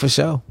 Okay, for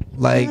sure.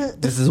 Like,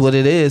 this is what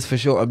it is, for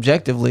sure,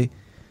 objectively.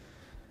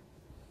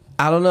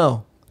 I don't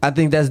know. I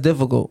think that's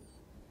difficult.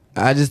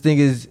 I just think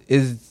is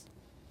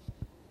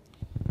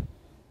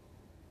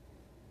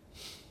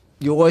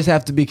you always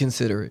have to be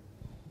considerate.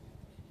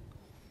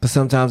 But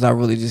sometimes I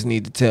really just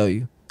need to tell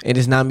you. And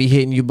it's not me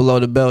hitting you below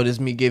the belt. It's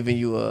me giving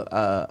you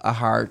a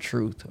hard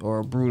truth or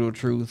a brutal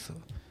truth.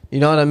 You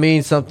know what I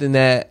mean? Something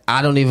that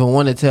I don't even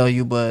want to tell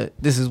you, but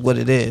this is what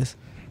it is.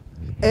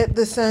 At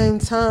the same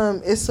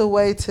time, it's a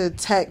way to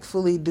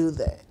tactfully do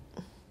that.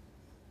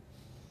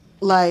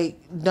 Like,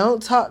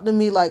 don't talk to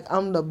me like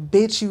I'm the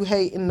bitch you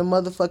hate in the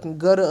motherfucking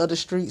gutter of the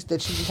streets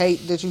that you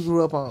hate that you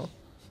grew up on.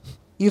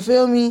 You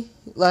feel me?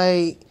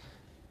 Like,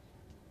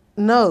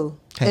 no.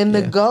 And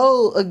the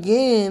goal,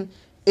 again,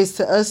 is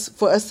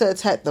for us to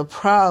attack the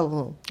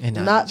problem,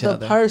 and not the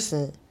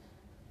person.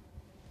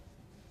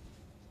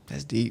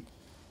 That's deep.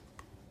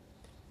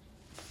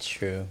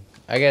 True.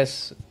 I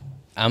guess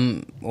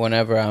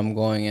whenever I'm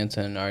going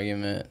into an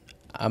argument,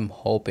 I'm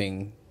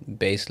hoping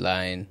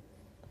baseline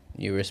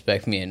you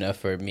respect me enough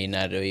for me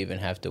not to even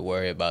have to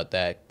worry about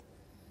that.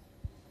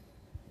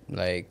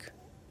 Like,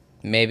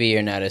 maybe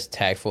you're not as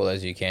tactful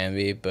as you can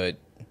be, but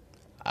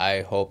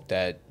I hope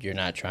that you're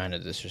not trying to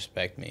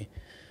disrespect me.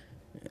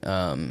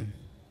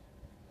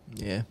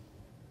 Yeah.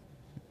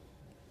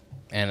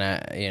 And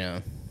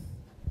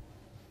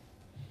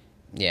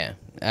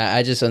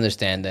I just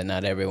understand that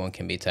not everyone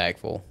can be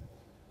tactful,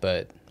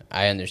 but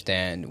I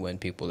understand when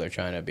people are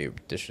trying to be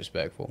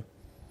disrespectful.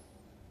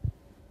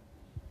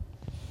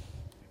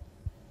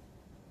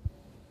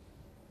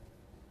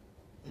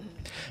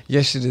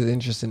 Your shit is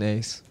interesting,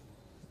 Ace.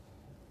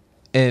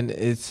 And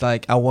it's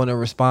like, I want to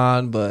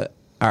respond, but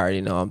I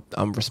already know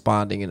I'm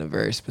responding in a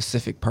very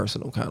specific,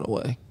 personal kind of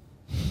way.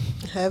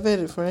 Have at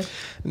it, friend.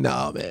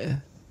 No,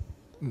 man.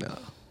 No.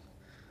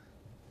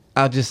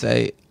 I'll just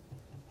say,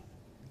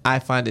 I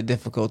find it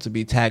difficult to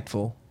be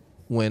tactful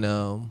when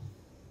I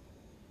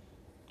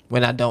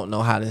don't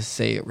know how to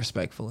say it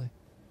respectfully.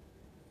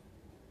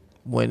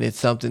 When it's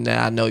something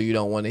that I know you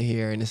don't want to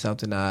hear, and it's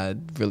something I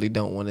really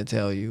don't want to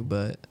tell you,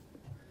 but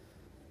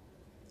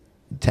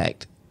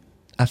tact,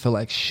 I feel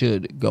like,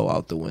 should go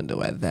out the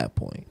window at that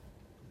point.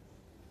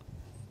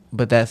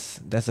 But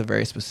that's a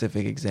very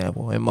specific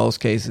example. In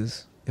most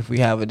cases, if we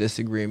have a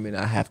disagreement,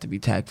 I have to be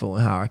tactful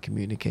in how I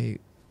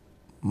communicate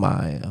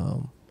my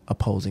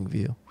opposing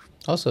view.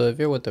 Also, if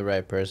you're with the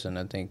right person,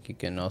 I think you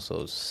can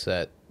also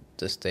set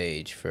the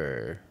stage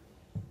for,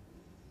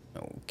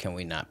 can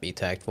we not be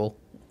tactful?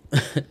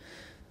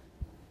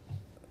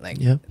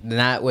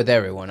 Not with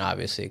everyone,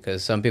 obviously,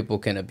 because some people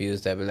can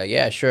abuse that. Be like,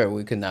 yeah, sure,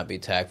 we could not be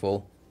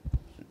tactful.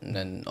 And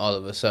then all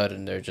of a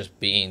sudden, they're just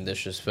being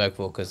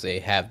disrespectful because they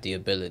have the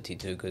ability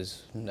to,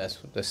 because that's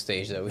the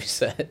stage that we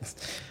set.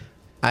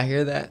 I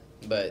hear that.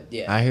 But,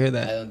 yeah. I hear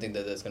that. I don't think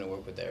that that's going to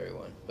work with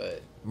everyone.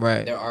 But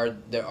right. There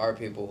are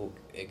people who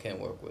it can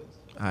work with.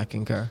 I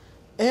concur.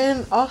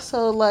 And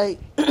also, like,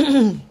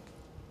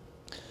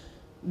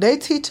 they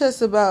teach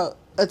us about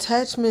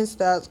attachment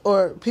styles,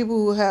 or people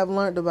who have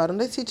learned about them.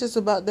 They teach us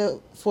about that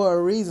for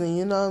a reason,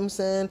 you know what I'm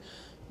saying?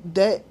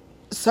 That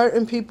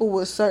certain people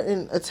with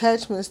certain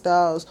attachment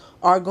styles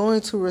are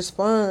going to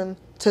respond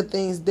to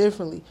things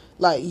differently.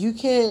 Like, you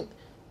can't,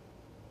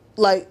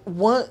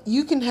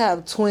 you can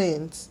have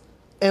twins,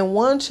 and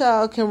one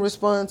child can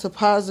respond to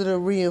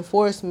positive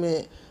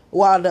reinforcement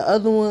while the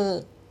other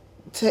one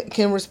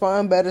can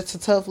respond better to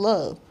tough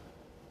love.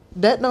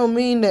 That don't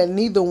mean that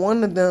neither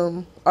one of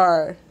them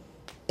are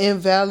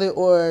invalid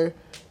or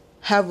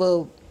have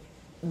a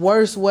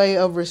worse way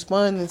of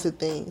responding to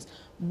things.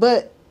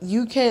 But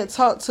you can't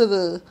talk to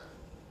the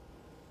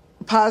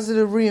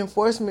positive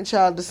reinforcement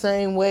child the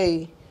same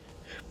way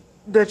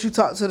that you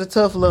talk to the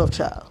tough love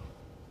child.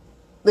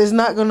 It's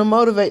not going to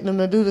motivate them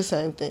to do the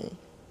same thing.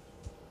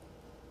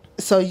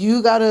 So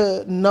you got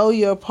to know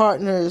your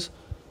partner's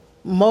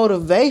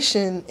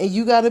motivation, and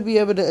you got to be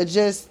able to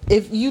adjust.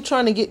 If you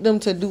trying to get them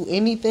to do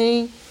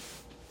anything,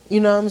 you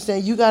know what I'm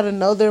saying, you got to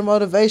know their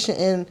motivation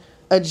and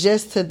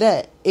adjust to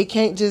that. It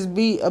can't just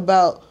be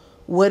about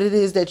what it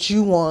is that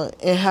you want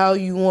and how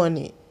you want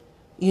it.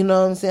 You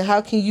know what I'm saying?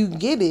 How can you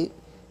get it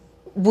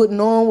with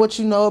knowing what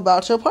you know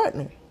about your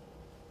partner.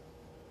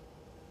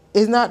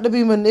 It's not to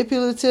be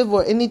manipulative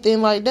or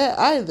anything like that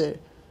either.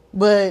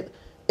 But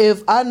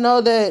if I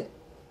know that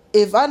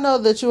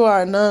you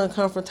are a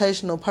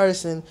non-confrontational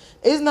person,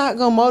 it's not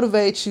gonna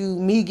motivate you,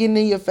 me getting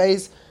in your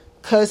face,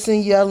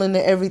 cussing, yelling,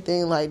 and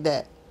everything like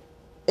that.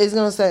 It's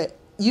gonna say,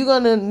 you're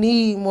gonna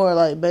need more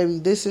like, baby,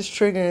 this is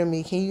triggering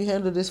me. Can you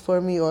handle this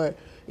for me? Or,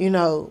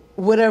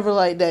 whatever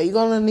like that. You're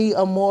gonna need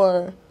a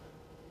more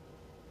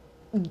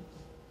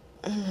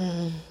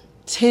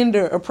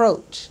tender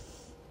approach.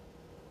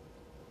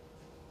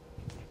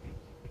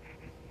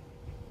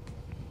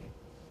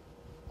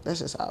 That's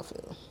just how I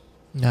feel.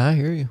 Nah, I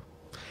hear you.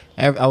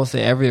 I would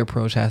say every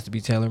approach has to be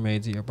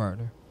tailor-made to your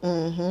partner.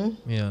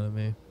 Mm-hmm. You know what I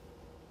mean?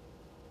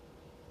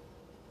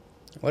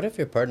 What if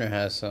your partner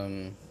has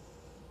some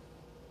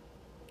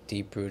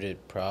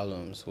deep-rooted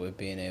problems with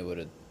being able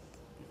to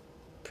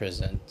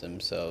present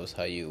themselves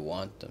how you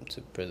want them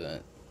to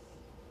present?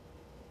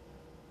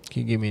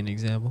 Can you give me an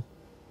example?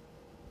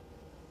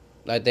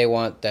 Like they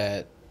want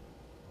that.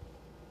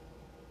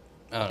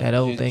 I don't That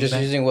know, old thing just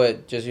back? using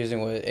what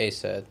Ace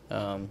said.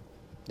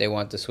 They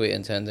want the sweet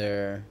and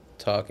tender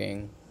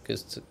talking,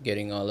 because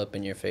getting all up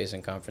in your face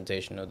and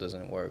confrontational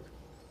doesn't work.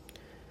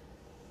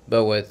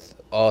 But with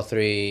all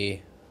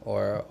three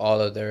or all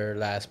of their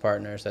last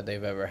partners that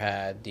they've ever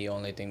had, the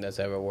only thing that's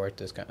ever worked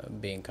is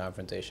being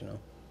confrontational.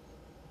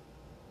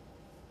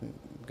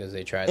 Because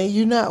they tried. And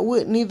you're not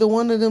with neither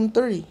one of them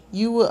three.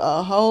 You with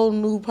a whole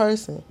new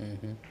person.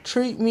 Mm-hmm.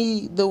 Treat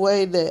me the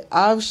way that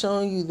I've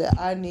shown you that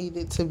I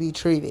needed to be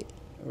treated.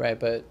 Right,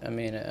 but I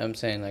mean, I'm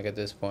saying like at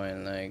this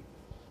point, like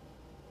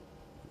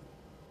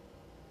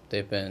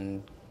they've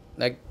been,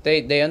 like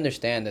they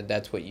understand that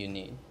that's what you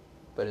need,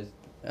 but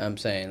I'm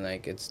saying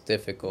like it's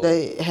difficult.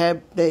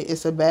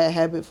 It's a bad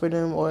habit for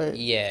them, or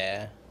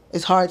Yeah,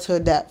 it's hard to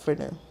adapt for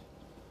them.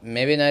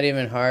 maybe not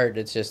even hard.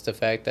 It's just the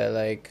fact that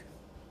like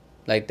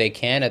they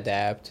can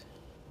adapt,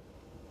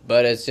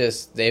 but it's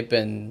just they've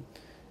been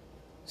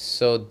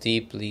so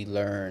deeply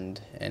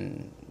learned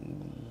and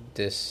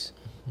this.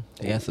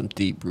 They got some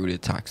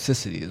deep-rooted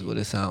toxicity is what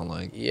it sounds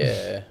like.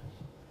 Yeah.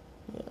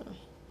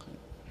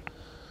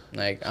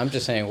 Like, I'm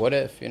just saying, what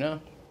if,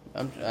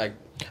 I'm like...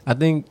 I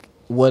think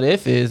what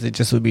if is it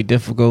just would be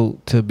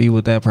difficult to be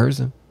with that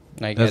person.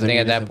 Like, Doesn't I think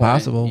mean at that it's point...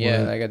 impossible,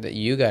 Yeah, but- like,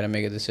 you got to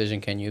make a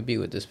decision. Can you be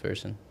with this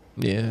person?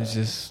 Yeah, it's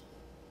just...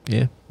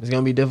 Yeah, it's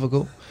going to be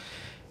difficult.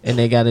 And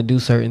they got to do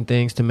certain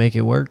things to make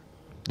it work.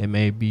 They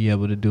may be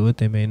able to do it.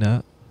 They may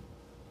not.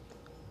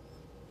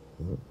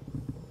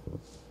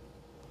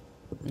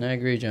 I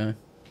agree, John.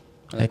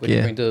 I like Heck what yeah.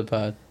 you bring to the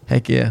pod.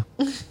 Heck yeah.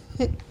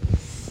 All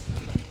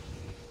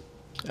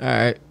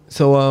right.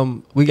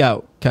 So we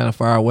got kind of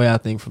far away, I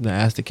think, from the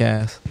Ask the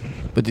Cast.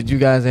 But did you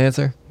guys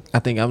answer? I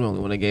think I'm the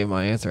only one that gave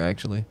my answer,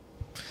 actually.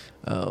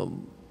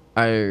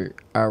 Are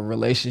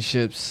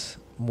relationships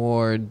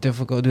more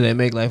difficult? Do they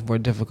make life more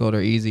difficult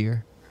or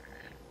easier?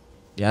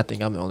 Yeah, I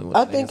think I'm the only one.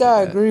 I think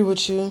I agree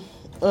with you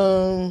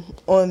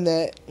on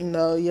that.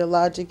 Your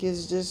logic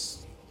is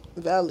just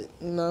valid.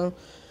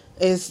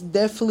 It's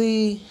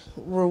definitely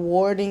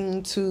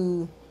rewarding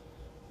to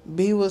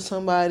be with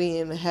somebody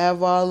and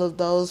have all of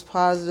those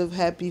positive,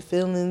 happy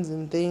feelings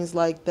and things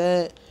like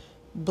that.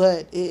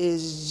 But it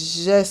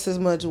is just as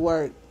much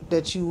work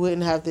that you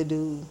wouldn't have to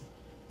do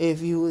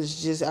if you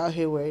was just out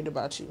here worried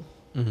about you.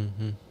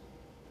 Mm-hmm.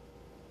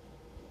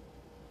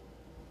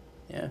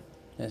 Yeah.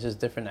 It's just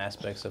different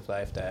aspects of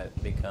life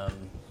that become...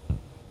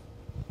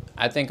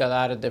 I think a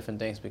lot of different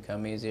things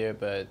become easier,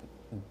 but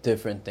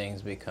different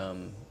things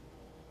become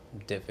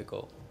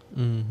difficult.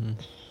 Mm-hmm.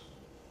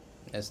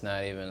 It's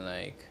not even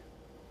like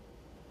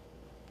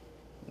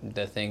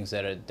the things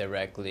that are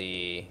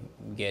directly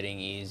getting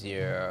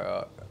easier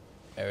or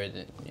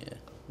everything. Yeah,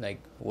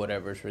 like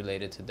whatever's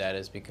related to that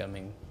is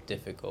becoming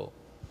difficult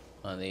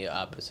on the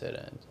opposite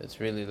end. It's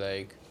really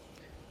like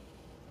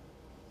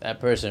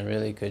that person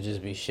really could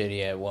just be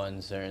shitty at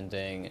one certain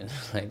thing, and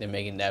like they're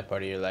making that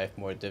part of your life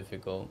more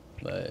difficult,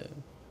 but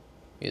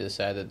you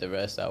decide that the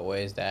rest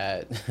outweighs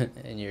that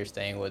and you're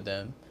staying with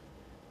them.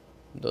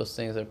 Those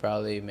things are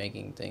probably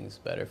making things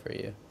better for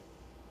you.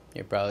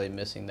 You're probably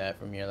missing that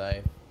from your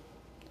life.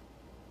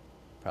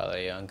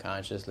 Probably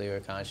unconsciously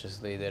or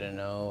consciously didn't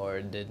know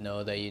or did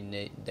know that you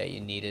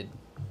needed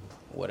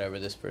whatever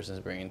this person's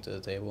bringing to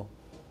the table.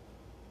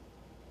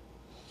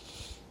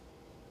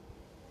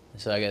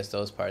 So I guess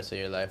those parts of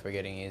your life are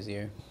getting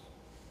easier.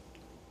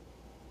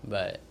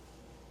 But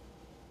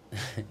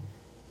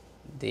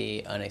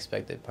the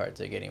unexpected parts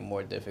are getting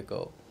more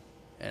difficult.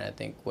 And I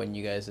think when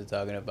you guys are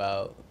talking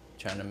about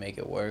trying to make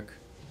it work,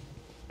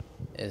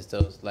 is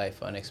those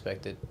life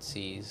unexpected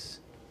seas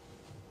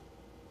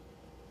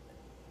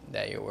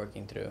that you're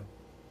working through.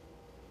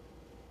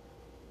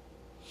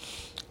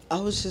 I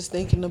was just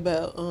thinking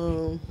about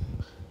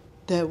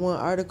that one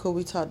article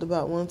we talked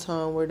about one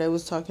time where they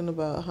was talking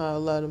about how a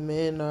lot of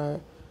men are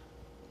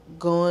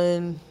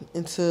going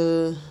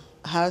into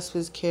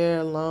hospice care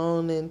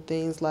alone and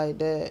things like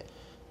that,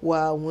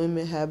 while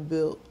women have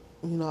built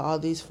all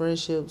these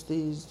friendships,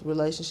 these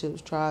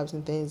relationships, tribes,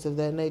 and things of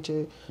that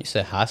nature. You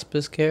said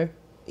hospice care?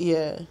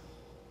 Yeah.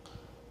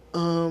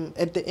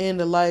 At the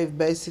end of life,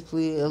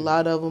 basically, a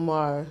lot of them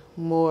are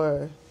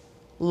more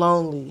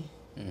lonely.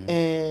 Mm-hmm.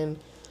 And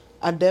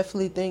I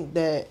definitely think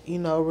that,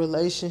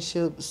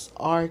 relationships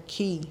are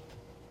key.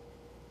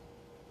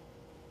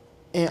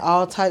 In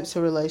all types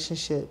of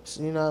relationships,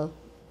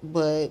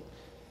 but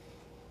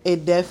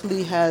it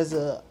definitely has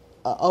a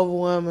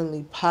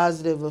overwhelmingly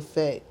positive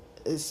effect,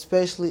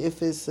 especially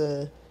if it's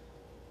a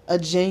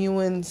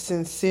genuine,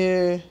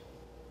 sincere,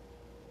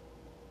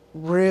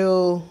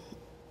 real,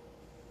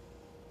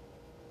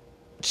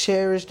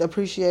 cherished,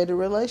 appreciated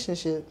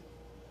relationship.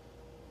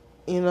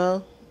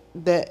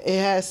 That it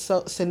has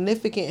so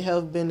significant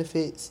health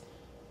benefits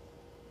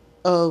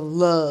of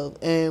love,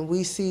 and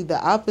we see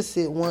the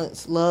opposite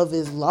once love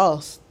is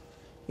lost.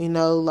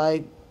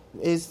 Like,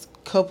 it's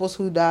couples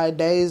who die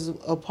days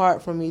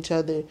apart from each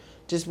other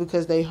just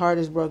because their heart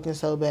is broken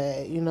so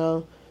bad.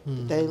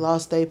 They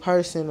lost their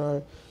person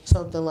or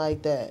something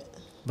like that.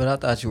 But I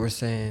thought you were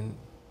saying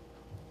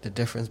the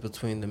difference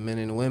between the men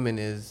and women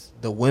is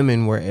the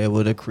women were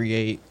able to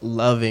create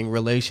loving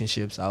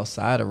relationships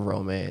outside of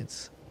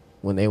romance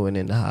when they went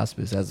into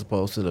hospice, as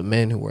opposed to the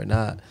men who were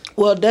not.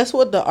 Well, that's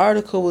what the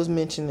article was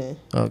mentioning.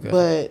 Okay.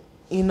 But,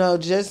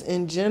 just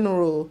in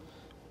general,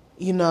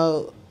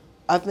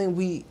 I think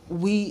we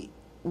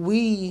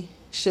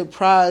should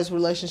prize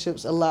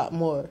relationships a lot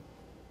more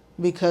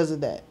because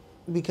of that,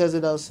 because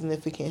of those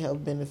significant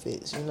health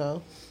benefits,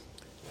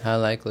 How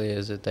likely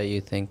is it that you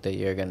think that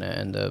you're going to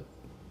end up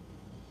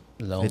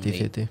lonely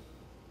 50-50.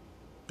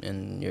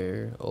 in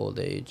your old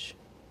age?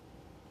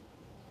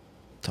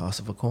 Toss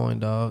of a coin,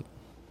 dog.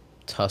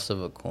 Toss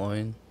of a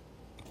coin?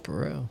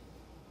 For real.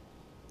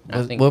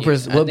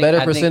 What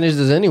better percentage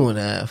does anyone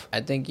have?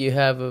 I think you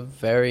have a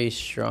very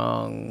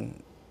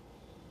strong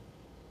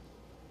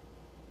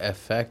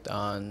effect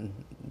on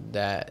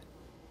that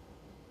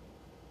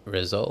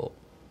result.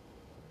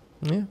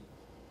 Yeah.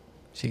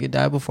 She could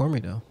die before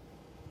me, though.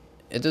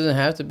 It doesn't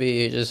have to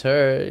be just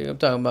her. I'm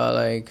talking about,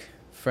 like,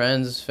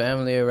 friends,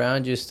 family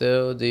around you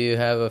still. Do you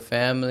have a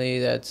family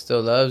that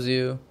still loves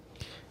you?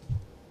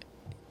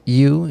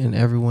 You and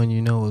everyone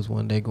you know is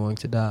one day going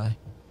to die.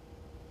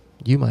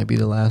 You might be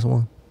the last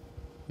one.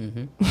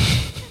 Mm-hmm.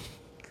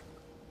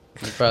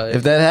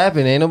 If that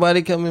happened, ain't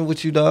nobody coming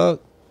with you, dog.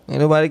 Ain't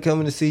nobody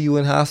coming to see you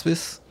in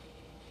hospice.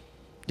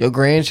 Your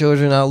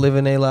grandchildren out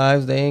living their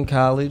lives. They in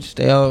college.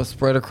 They all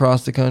spread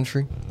across the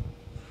country.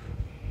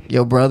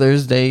 Your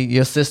brothers,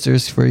 your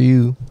sisters for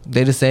you,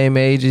 they the same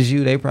age as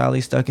you. They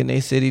probably stuck in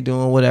their city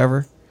doing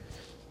whatever.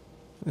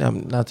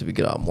 Not to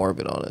get all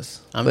morbid on this,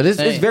 but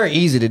it's very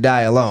easy to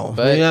die alone.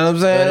 But, you know what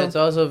I'm saying? But it's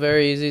also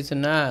very easy to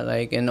not.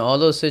 Like, in all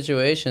those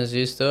situations,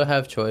 you still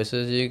have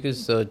choices. You could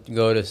still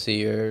go to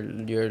see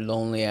your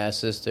lonely ass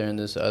sister in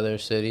this other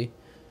city.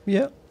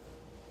 Yeah,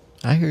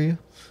 I hear you.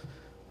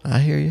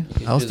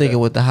 I was thinking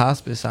with the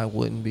hospice, I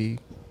wouldn't be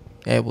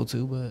able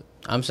to, but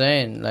I'm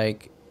saying,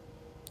 like,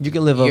 you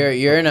can live.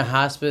 You're in a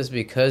hospice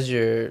because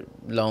you're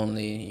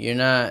lonely. You're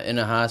not in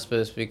a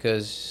hospice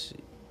because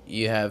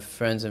you have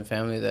friends and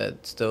family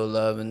that still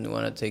love and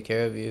want to take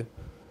care of you.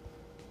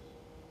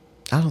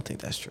 I don't think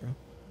that's true.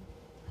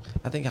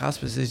 I think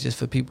hospice is just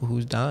for people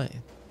who's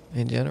dying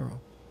in general.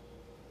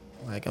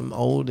 Like, I'm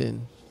old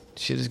and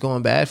shit is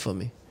going bad for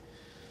me.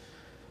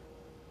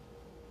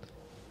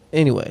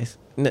 Anyways,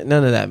 none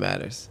of that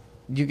matters.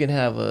 You can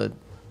have a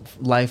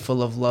life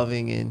full of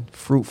loving and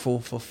fruitful,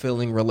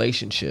 fulfilling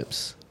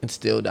relationships and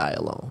still die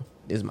alone,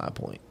 is my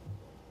point.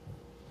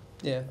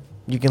 Yeah.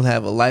 You can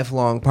have a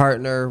lifelong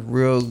partner,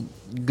 real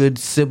good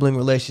sibling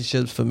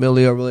relationships,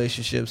 familial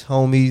relationships,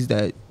 homies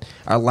that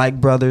are like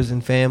brothers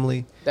and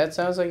family. That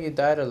sounds like you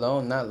died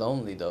alone, not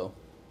lonely, though.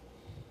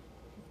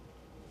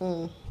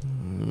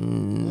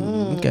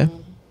 Okay.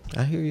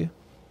 I hear you.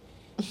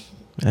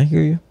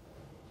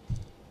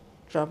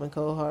 Dropping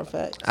cold hard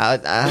facts.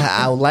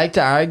 I would like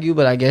to argue,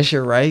 but I guess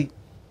you're right.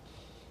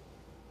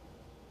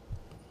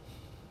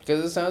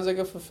 Because it sounds like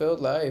a fulfilled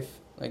life.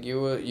 Like,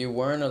 you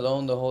weren't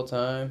alone the whole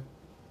time.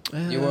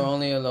 You were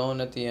only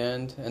alone at the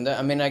end. And that,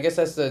 I mean, I guess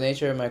that's the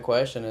nature of my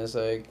question, is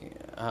like,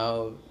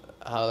 how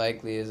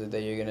likely is it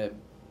that you're going to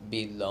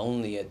be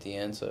lonely at the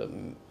end? So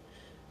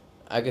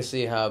I can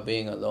see how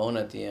being alone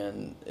at the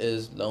end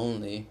is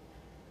lonely.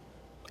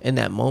 In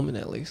that moment,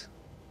 at least.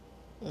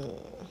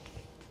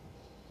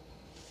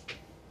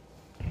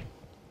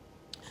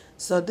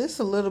 So this is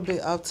a little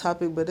bit off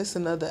topic, but it's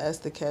another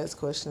Ask the Cats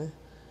question.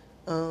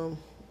 Am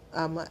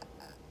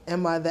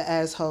I the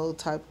asshole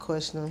type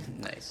question?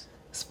 Nice.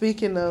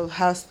 Speaking of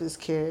hospice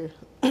care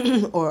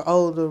or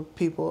older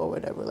people or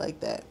whatever like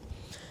that,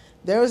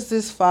 there was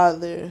this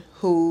father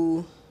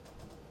who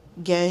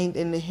gained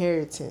an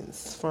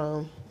inheritance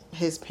from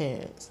his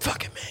parents.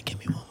 Fucking man, give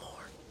me one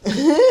more.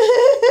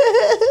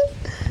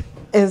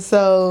 And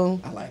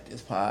so I like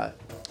this pod.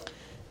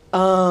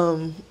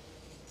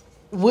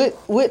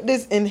 With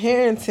this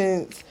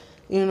inheritance,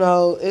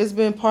 it's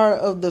been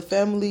part of the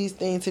family's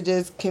thing to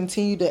just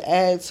continue to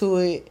add to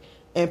it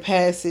and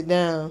pass it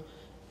down.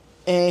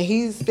 and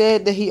he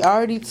said that he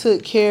already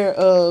took care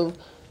of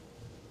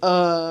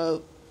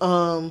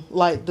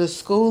like the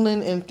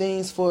schooling and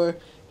things for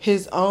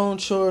his own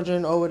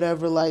children or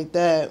whatever like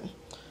that.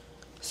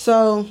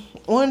 So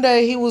one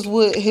day he was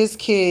with his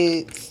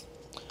kids,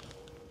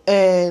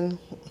 and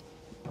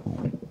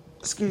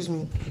excuse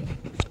me.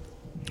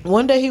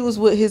 One day he was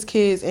with his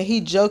kids, and he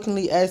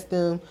jokingly asked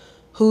them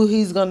who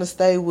he's gonna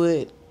stay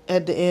with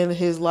at the end of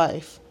his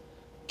life,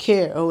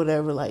 care or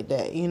whatever like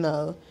that, you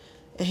know.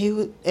 And he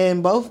was,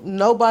 and both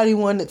nobody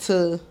wanted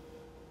to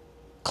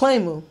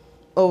claim him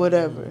or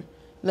whatever.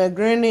 Now,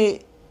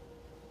 granted,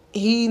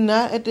 he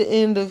not at the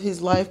end of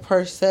his life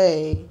per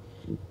se,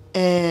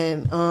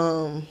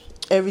 and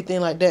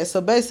everything like that.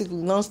 So basically,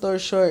 long story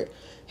short,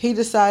 he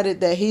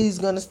decided that he's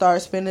gonna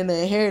start spending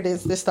the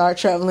inheritance to start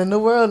traveling the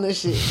world and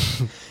shit.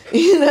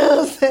 You know what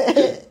I'm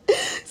saying?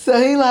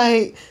 So he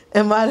like,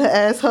 am I the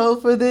asshole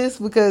for this?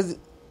 Because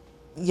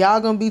y'all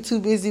gonna be too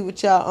busy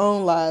with y'all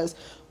own lives.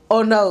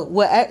 Oh no,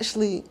 well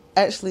actually,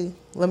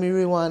 let me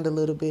rewind a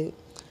little bit.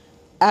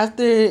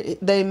 After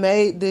they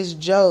made this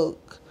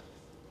joke,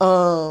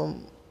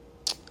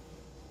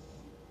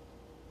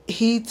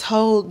 he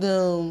told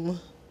them,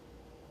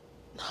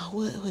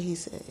 what he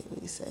say?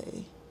 What he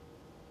say?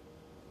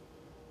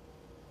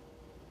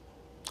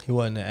 He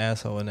wasn't an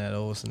asshole in that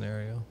old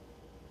scenario.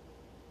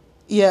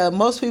 Yeah,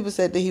 most people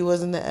said that he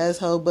wasn't the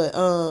asshole, but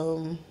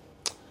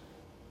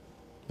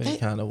he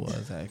kind of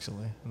was,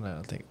 actually. Now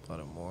I think about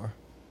it more.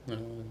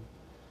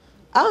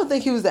 I don't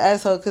think he was the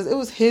asshole because it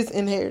was his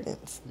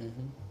inheritance.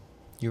 Mm-hmm.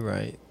 You're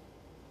right.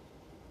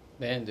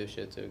 They didn't do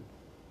shit to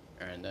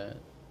earn that.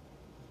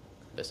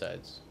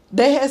 Besides,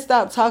 they had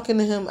stopped talking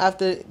to him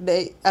after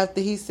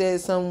he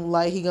said something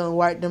like he gonna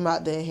wipe them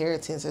out the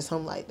inheritance or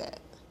something like that.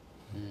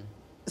 mm.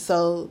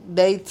 So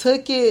they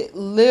took it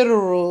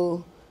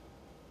literal,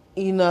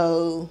 you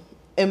know,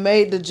 and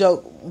made the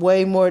joke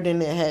way more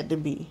than it had to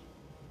be.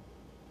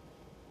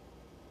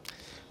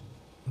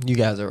 You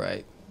guys are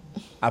right.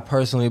 I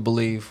personally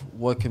believe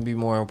what can be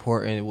more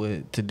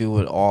important to do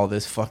with all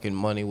this fucking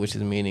money, which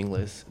is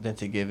meaningless, than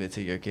to give it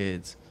to your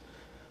kids.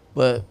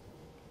 But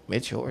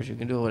it's yours. You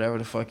can do whatever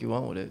the fuck you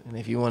want with it. And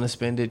if you want to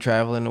spend it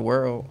traveling the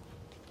world,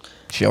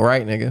 it's your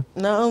right, nigga.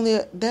 Not only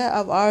that,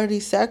 I've already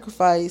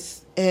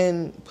sacrificed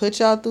and put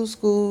y'all through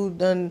school,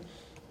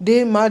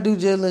 did my due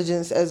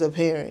diligence as a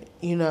parent,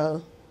 you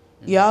know.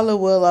 Y'all are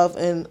well off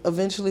and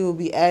eventually will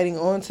be adding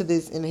on to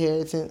this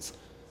inheritance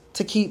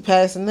to keep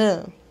passing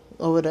down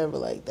or whatever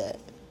like that.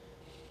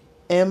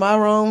 Am I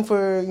wrong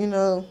for, you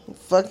know,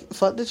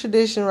 fuck the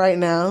tradition right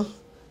now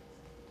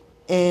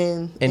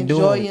and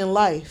enjoying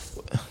life?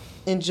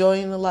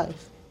 Enjoying the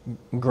life.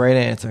 Great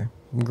answer.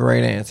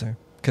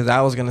 Because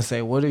I was going to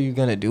say, what are you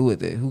going to do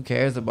with it? Who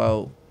cares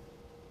about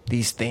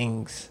these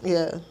things?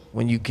 Yeah.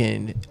 When you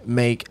can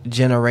make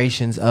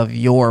generations of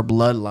your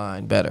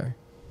bloodline better.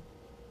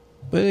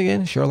 But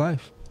again, it's your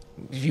life.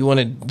 If you want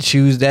to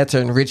choose that to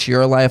enrich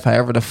your life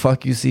however the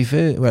fuck you see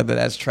fit, whether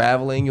that's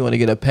traveling, you want to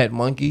get a pet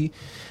monkey,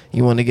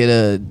 you want to get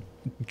a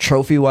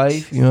trophy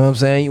wife, you know what I'm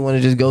saying? You want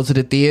to just go to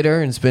the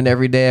theater and spend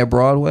every day at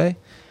Broadway.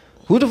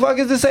 Who the fuck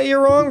is to say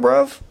you're wrong,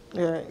 bruv?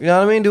 Right. You know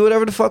what I mean? Do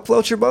whatever the fuck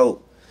floats your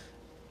boat.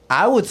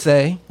 I would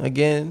say,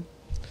 again,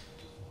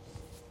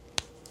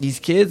 these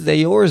kids, they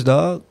yours,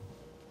 dog.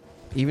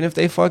 Even if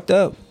they fucked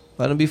up,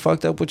 let them be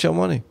fucked up with your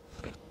money.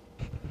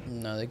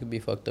 No, they could be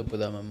fucked up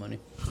without my money.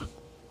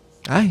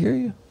 I hear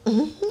you.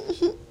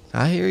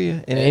 I hear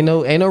you. And ain't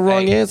no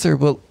wrong answer,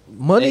 but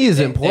money is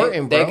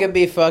important, bro. They could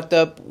be fucked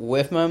up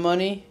with my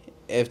money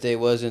if they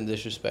wasn't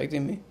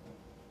disrespecting me.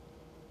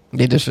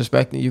 They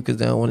disrespecting you because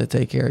they don't want to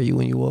take care of you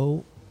when you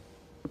old.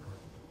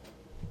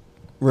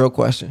 Real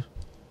question.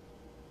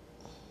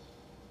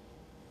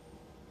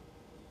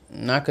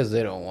 Not because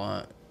they don't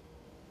want,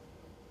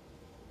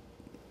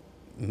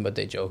 but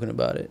they joking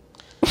about it.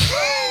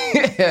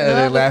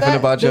 They're laughing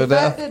about your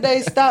death. The fact that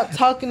they stopped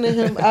talking to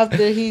him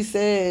after he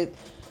said,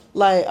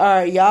 like, all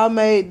right, y'all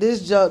made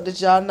this joke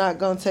that y'all not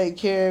going to take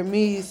care of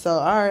me, so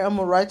all right, I'm going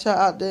to write y'all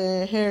out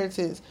the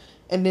inheritance.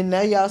 And then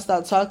now y'all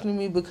stop talking to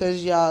me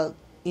because y'all,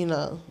 you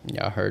know.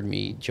 Y'all heard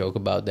me joke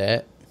about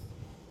that.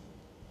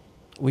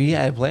 We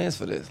had plans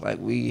for this. Like,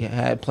 we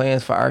had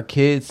plans for our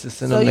kids to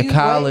send them to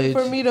college. So you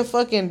waiting for me to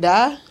fucking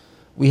die?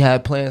 We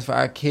had plans for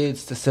our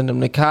kids to send them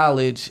to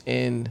college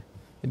and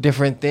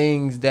different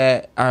things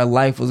that our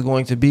life was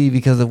going to be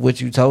because of what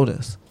you told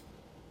us.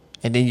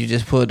 And then you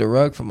just pulled the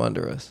rug from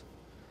under us.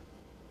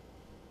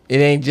 It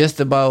ain't just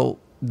about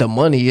the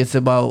money. It's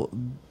about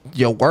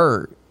your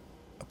word.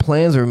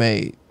 Plans were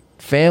made.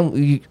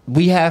 Family,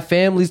 we have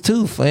families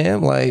too,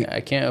 fam. Like,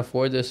 I can't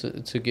afford this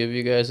to give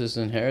you guys this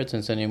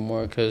inheritance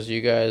anymore because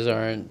you guys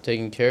aren't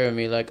taking care of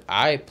me like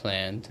I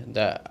planned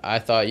that I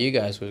thought you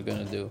guys were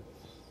going to do.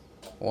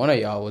 One of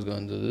y'all was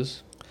going to do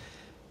this.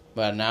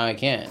 But now I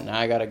can't. Now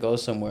I got to go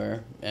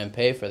somewhere and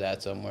pay for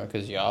that somewhere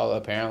because y'all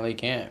apparently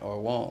can't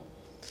or won't.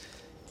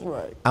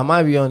 Right. I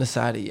might be on the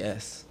side of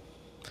yes.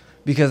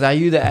 Because are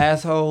you the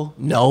asshole?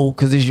 No,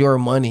 because it's your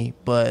money.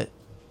 But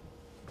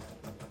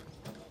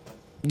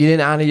you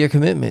didn't honor your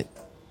commitment.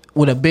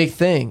 with a big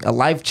thing, a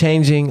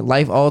life-changing,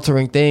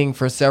 life-altering thing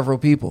for several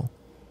people.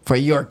 For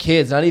your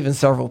kids, not even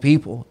several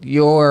people.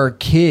 Your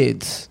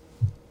kids.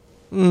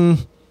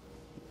 Maybe.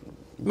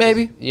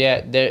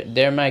 Yeah,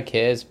 they're my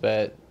kids,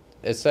 but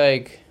it's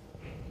like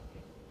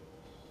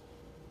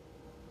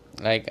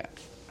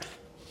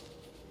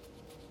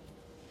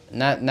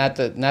not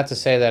to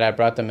say that I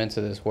brought them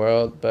into this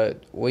world,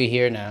 but we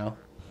here now,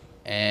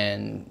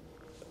 and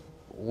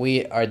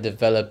we are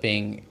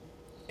developing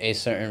a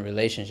certain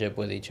relationship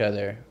with each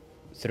other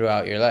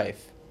throughout your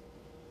life.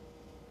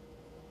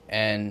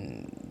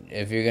 And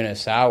if you're gonna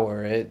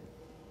sour it,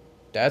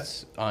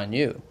 that's on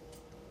you.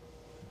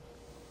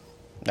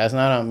 That's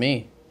not on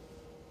me.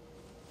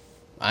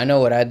 I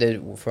know what I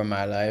did for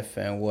my life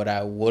and what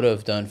I would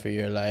have done for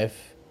your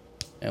life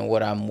and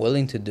what I'm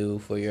willing to do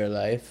for your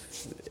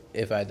life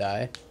if I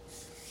die.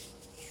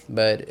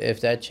 But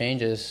if that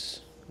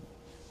changes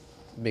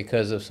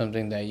because of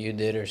something that you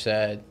did or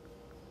said,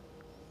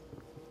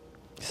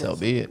 So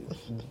be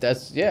it.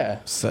 that's,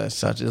 yeah.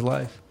 Such is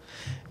life.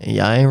 And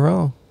y'all ain't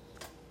wrong.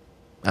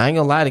 I ain't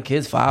gonna lie, the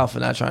kids foul for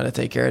not trying to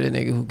take care of the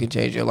nigga who can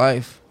change your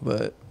life.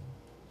 But,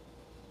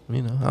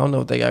 you know, I don't know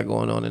what they got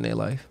going on in their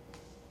life.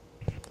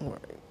 Right.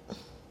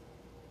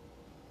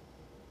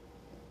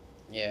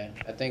 Yeah,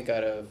 I think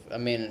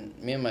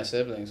me and my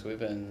siblings,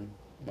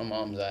 my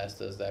mom's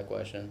asked us that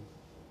question.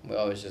 We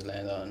always just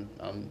land on,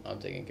 I'm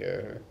taking care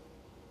of her.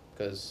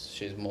 Because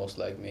she's most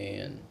like me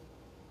and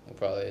we'll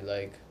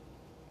probably,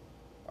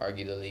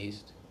 argue the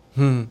least.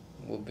 We'll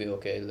be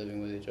okay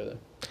living with each other.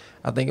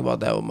 I think about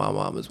that with my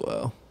mom as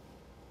well.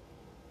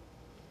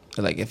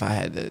 Like, if I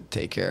had to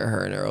take care of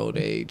her in her old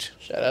age.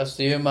 Shout outs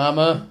to you,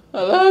 mama.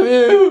 I love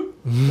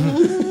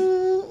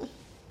you.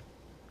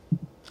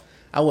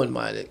 I wouldn't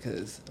mind it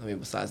because,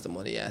 besides the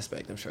money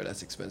aspect, I'm sure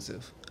that's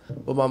expensive.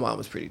 But my mom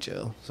was pretty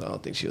chill, so I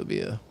don't think she'll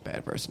be a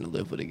bad person to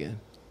live with again.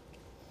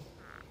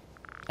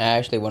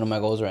 Actually, one of my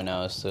goals right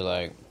now is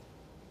to,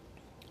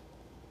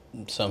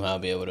 somehow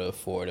be able to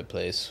afford a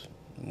place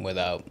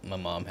without my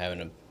mom having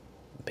to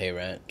pay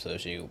rent. So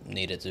if she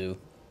needed to,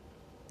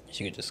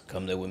 she could just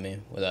come live with me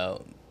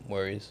without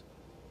worries.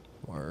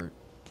 Word.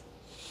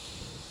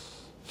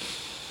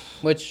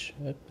 Which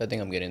I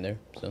think I'm getting there.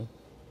 So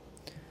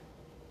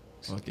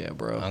Fuck yeah,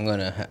 bro. I'm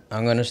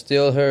gonna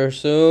steal her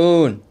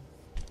soon.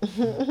 I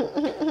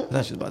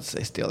thought she was about to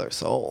say steal her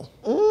soul.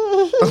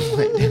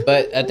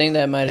 But I think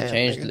that might have Damn,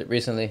 changed nigga.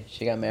 recently.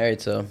 She got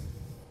married, so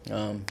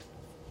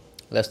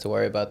less to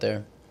worry about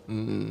there.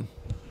 Damn.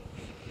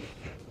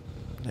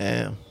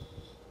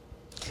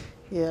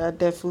 Yeah, I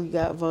definitely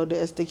got voted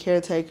as the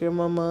caretaker of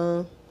my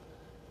mom.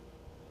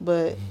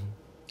 But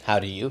How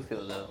do you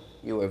feel though?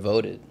 You were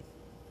voted.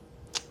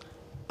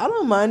 I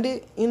don't mind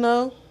it, you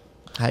know.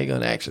 How you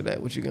gonna ask her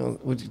that? What you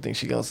think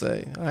she gonna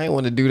say? I ain't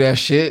want to do that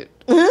shit.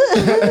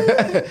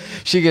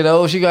 She get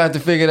old, she gonna have to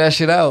figure that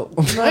shit out.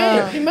 She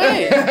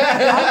might.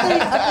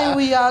 I think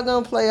we all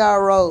gonna play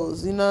our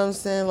roles. You know what I'm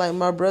saying? Like,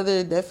 my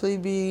brother definitely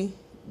be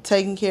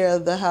taking care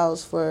of the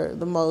house for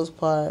the most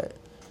part,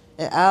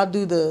 and I'll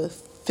do the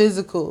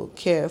physical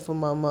care for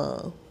my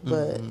mom.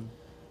 But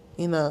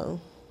you know,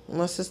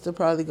 my sister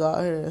probably go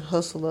out here and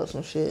hustle up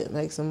some shit,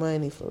 make some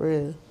money for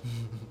real.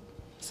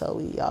 So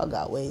we all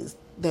got ways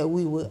that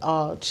we would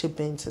all chip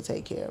in to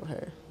take care of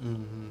her.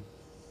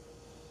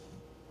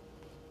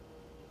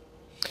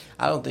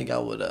 I don't think I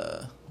would.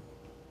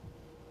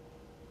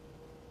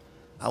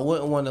 I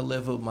wouldn't want to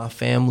live with my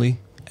family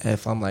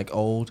if I'm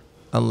old,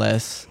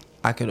 unless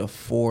I could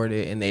afford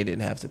it and they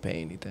didn't have to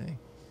pay anything.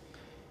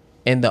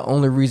 And the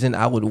only reason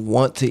I would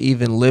want to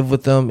even live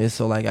with them is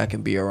so I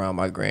can be around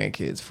my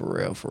grandkids for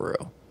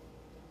real.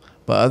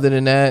 But other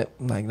than that,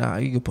 nah,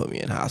 you can put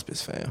me in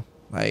hospice, fam.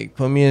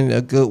 Put me in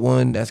a good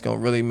one that's gonna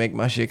really make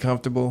my shit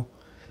comfortable.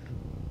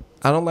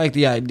 I don't like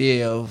the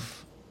idea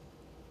of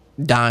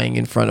dying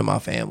in front of my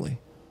family.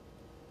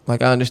 I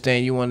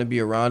understand you want to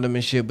be around them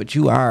and shit, but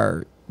you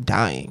are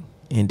dying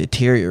and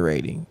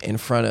deteriorating in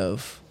front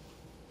of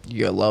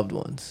your loved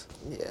ones.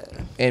 Yeah.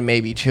 And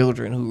maybe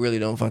children who really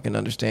don't fucking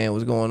understand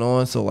what's going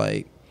on. So,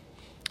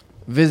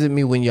 visit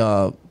me when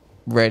y'all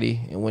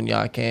ready and when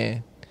y'all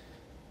can.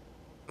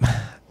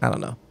 I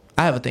don't know.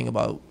 I have a thing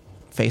about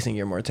facing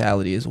your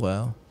mortality as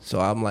well.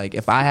 So I'm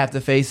if I have to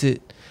face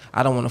it,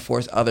 I don't want to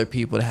force other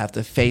people to have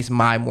to face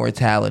my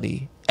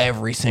mortality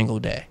every single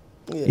day.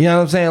 Yeah. You know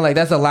what I'm saying?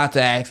 That's a lot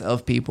to ask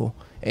of people.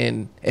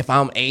 And if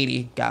I'm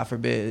 80, God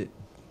forbid,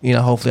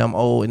 hopefully I'm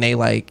old and they in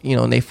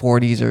their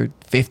 40s or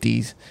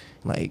 50s,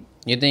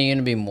 You think you're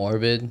gonna be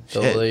morbid the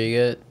Shit. older you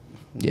get?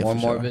 yeah, More for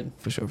morbid?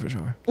 Sure. For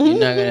sure. You're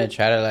not gonna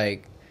try to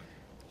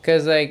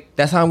cause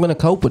That's how I'm gonna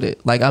cope with it.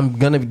 I'm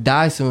gonna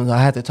die soon, so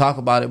I have to talk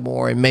about it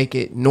more and make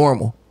it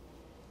normal.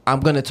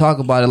 I'm gonna talk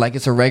about it like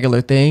it's a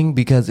regular thing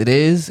because it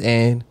is,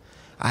 and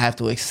I have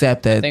to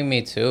accept that. I think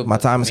me too. My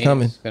but time for is me,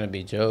 coming. It's gonna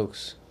be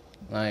jokes.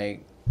 I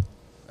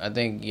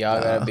think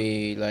y'all gotta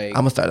be I'm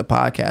gonna start a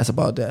podcast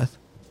about death.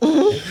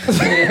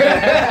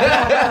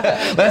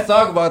 Let's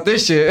talk about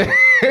this shit.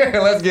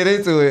 Let's get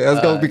into it.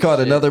 It's gonna be called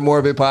shit. Another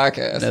Morbid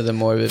Podcast. Another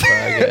morbid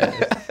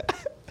podcast.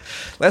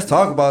 Let's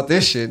talk about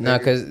this shit. No,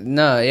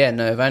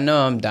 nigga. if I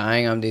know I'm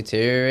dying, I'm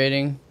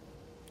deteriorating.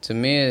 To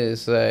me,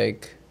 it's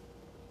like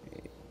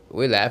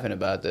we laughing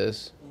about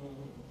this.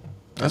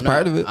 That's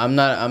part of it. I'm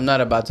not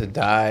about to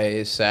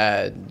die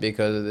sad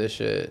because of this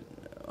shit.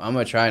 I'm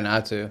gonna try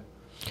not to.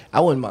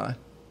 I wouldn't mind.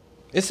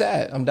 It's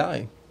sad. I'm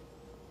dying,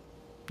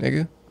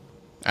 nigga.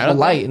 I I'm don't a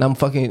light and I'm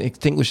fucking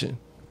extinguishing,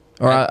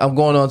 or I'm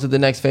going on to the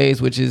next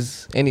phase, which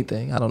is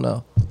anything. I don't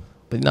know,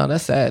 but no,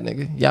 that's sad,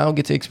 nigga. Y'all don't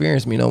get to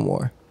experience me no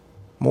more.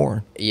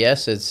 Mourn.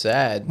 Yes, it's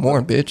sad.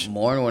 Mourn, bitch.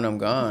 Mourn when I'm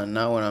gone,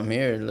 not when I'm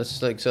here.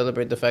 Let's like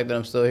celebrate the fact that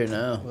I'm still here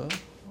now.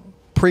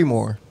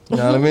 Pre-mourn. You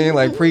know what I mean?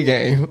 Like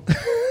pre-game.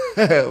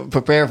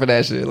 Prepare for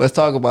that shit. Let's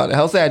talk about it.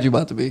 How sad you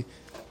about to be?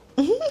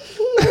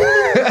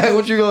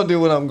 What you gonna do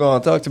when I'm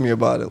gone? Talk to me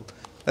about it.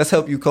 Let's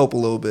help you cope a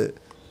little bit.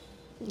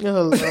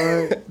 Oh,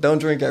 Lord. Don't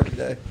drink every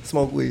day.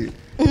 Smoke weed.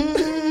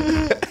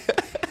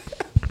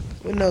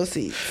 With no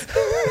seats.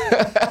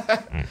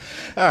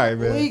 All right,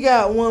 man. We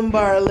got one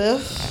bar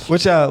left.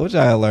 What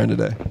y'all learned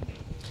today?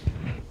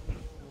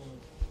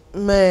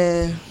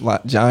 Man.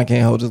 Like, John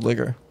can't hold his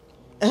liquor.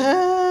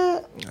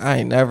 I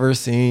ain't never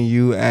seen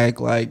you act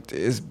like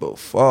this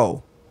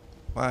before.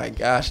 My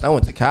gosh, I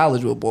went to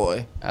college with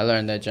boy. I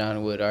learned that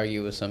John would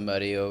argue with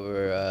somebody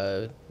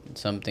over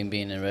something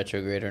being in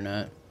retrograde or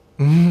not.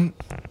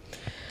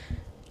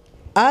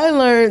 I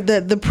learned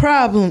that the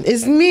problem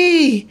is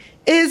me.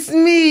 It's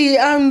me.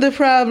 I'm the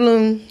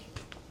problem.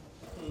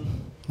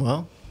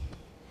 Well,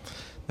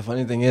 the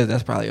funny thing is,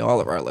 that's probably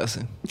all of our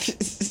lesson.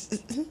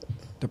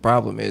 The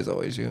problem is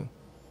always you,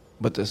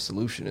 but the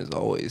solution is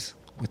always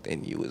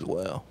within you as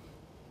well.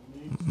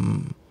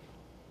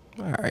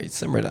 All right,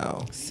 simmer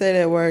down. Say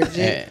that word,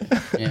 Jit.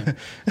 Yeah.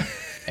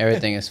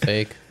 Everything is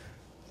fake.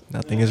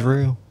 Nothing is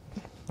real.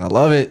 I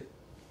love it.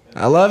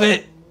 I love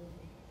it.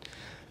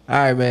 All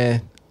right,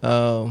 man.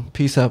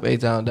 Peace up, 8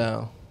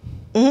 down.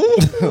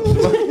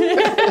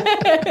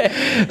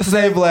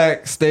 Stay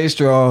black, stay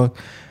strong.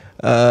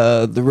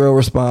 The real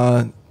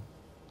respond.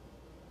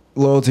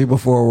 Loyalty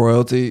before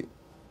royalty.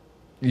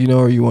 You know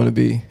where you want to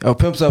be. Oh,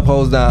 pimps up,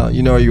 hoes down.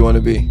 You know where you want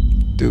to be.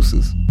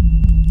 Deuces.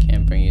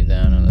 Can't bring you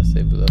down unless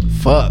they blow.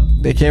 Fuck.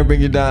 They can't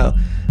bring you down.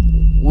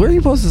 Where are you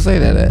supposed to say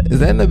that at? Is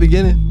that in the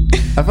beginning?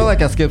 I feel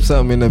like I skipped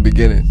something in the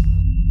beginning.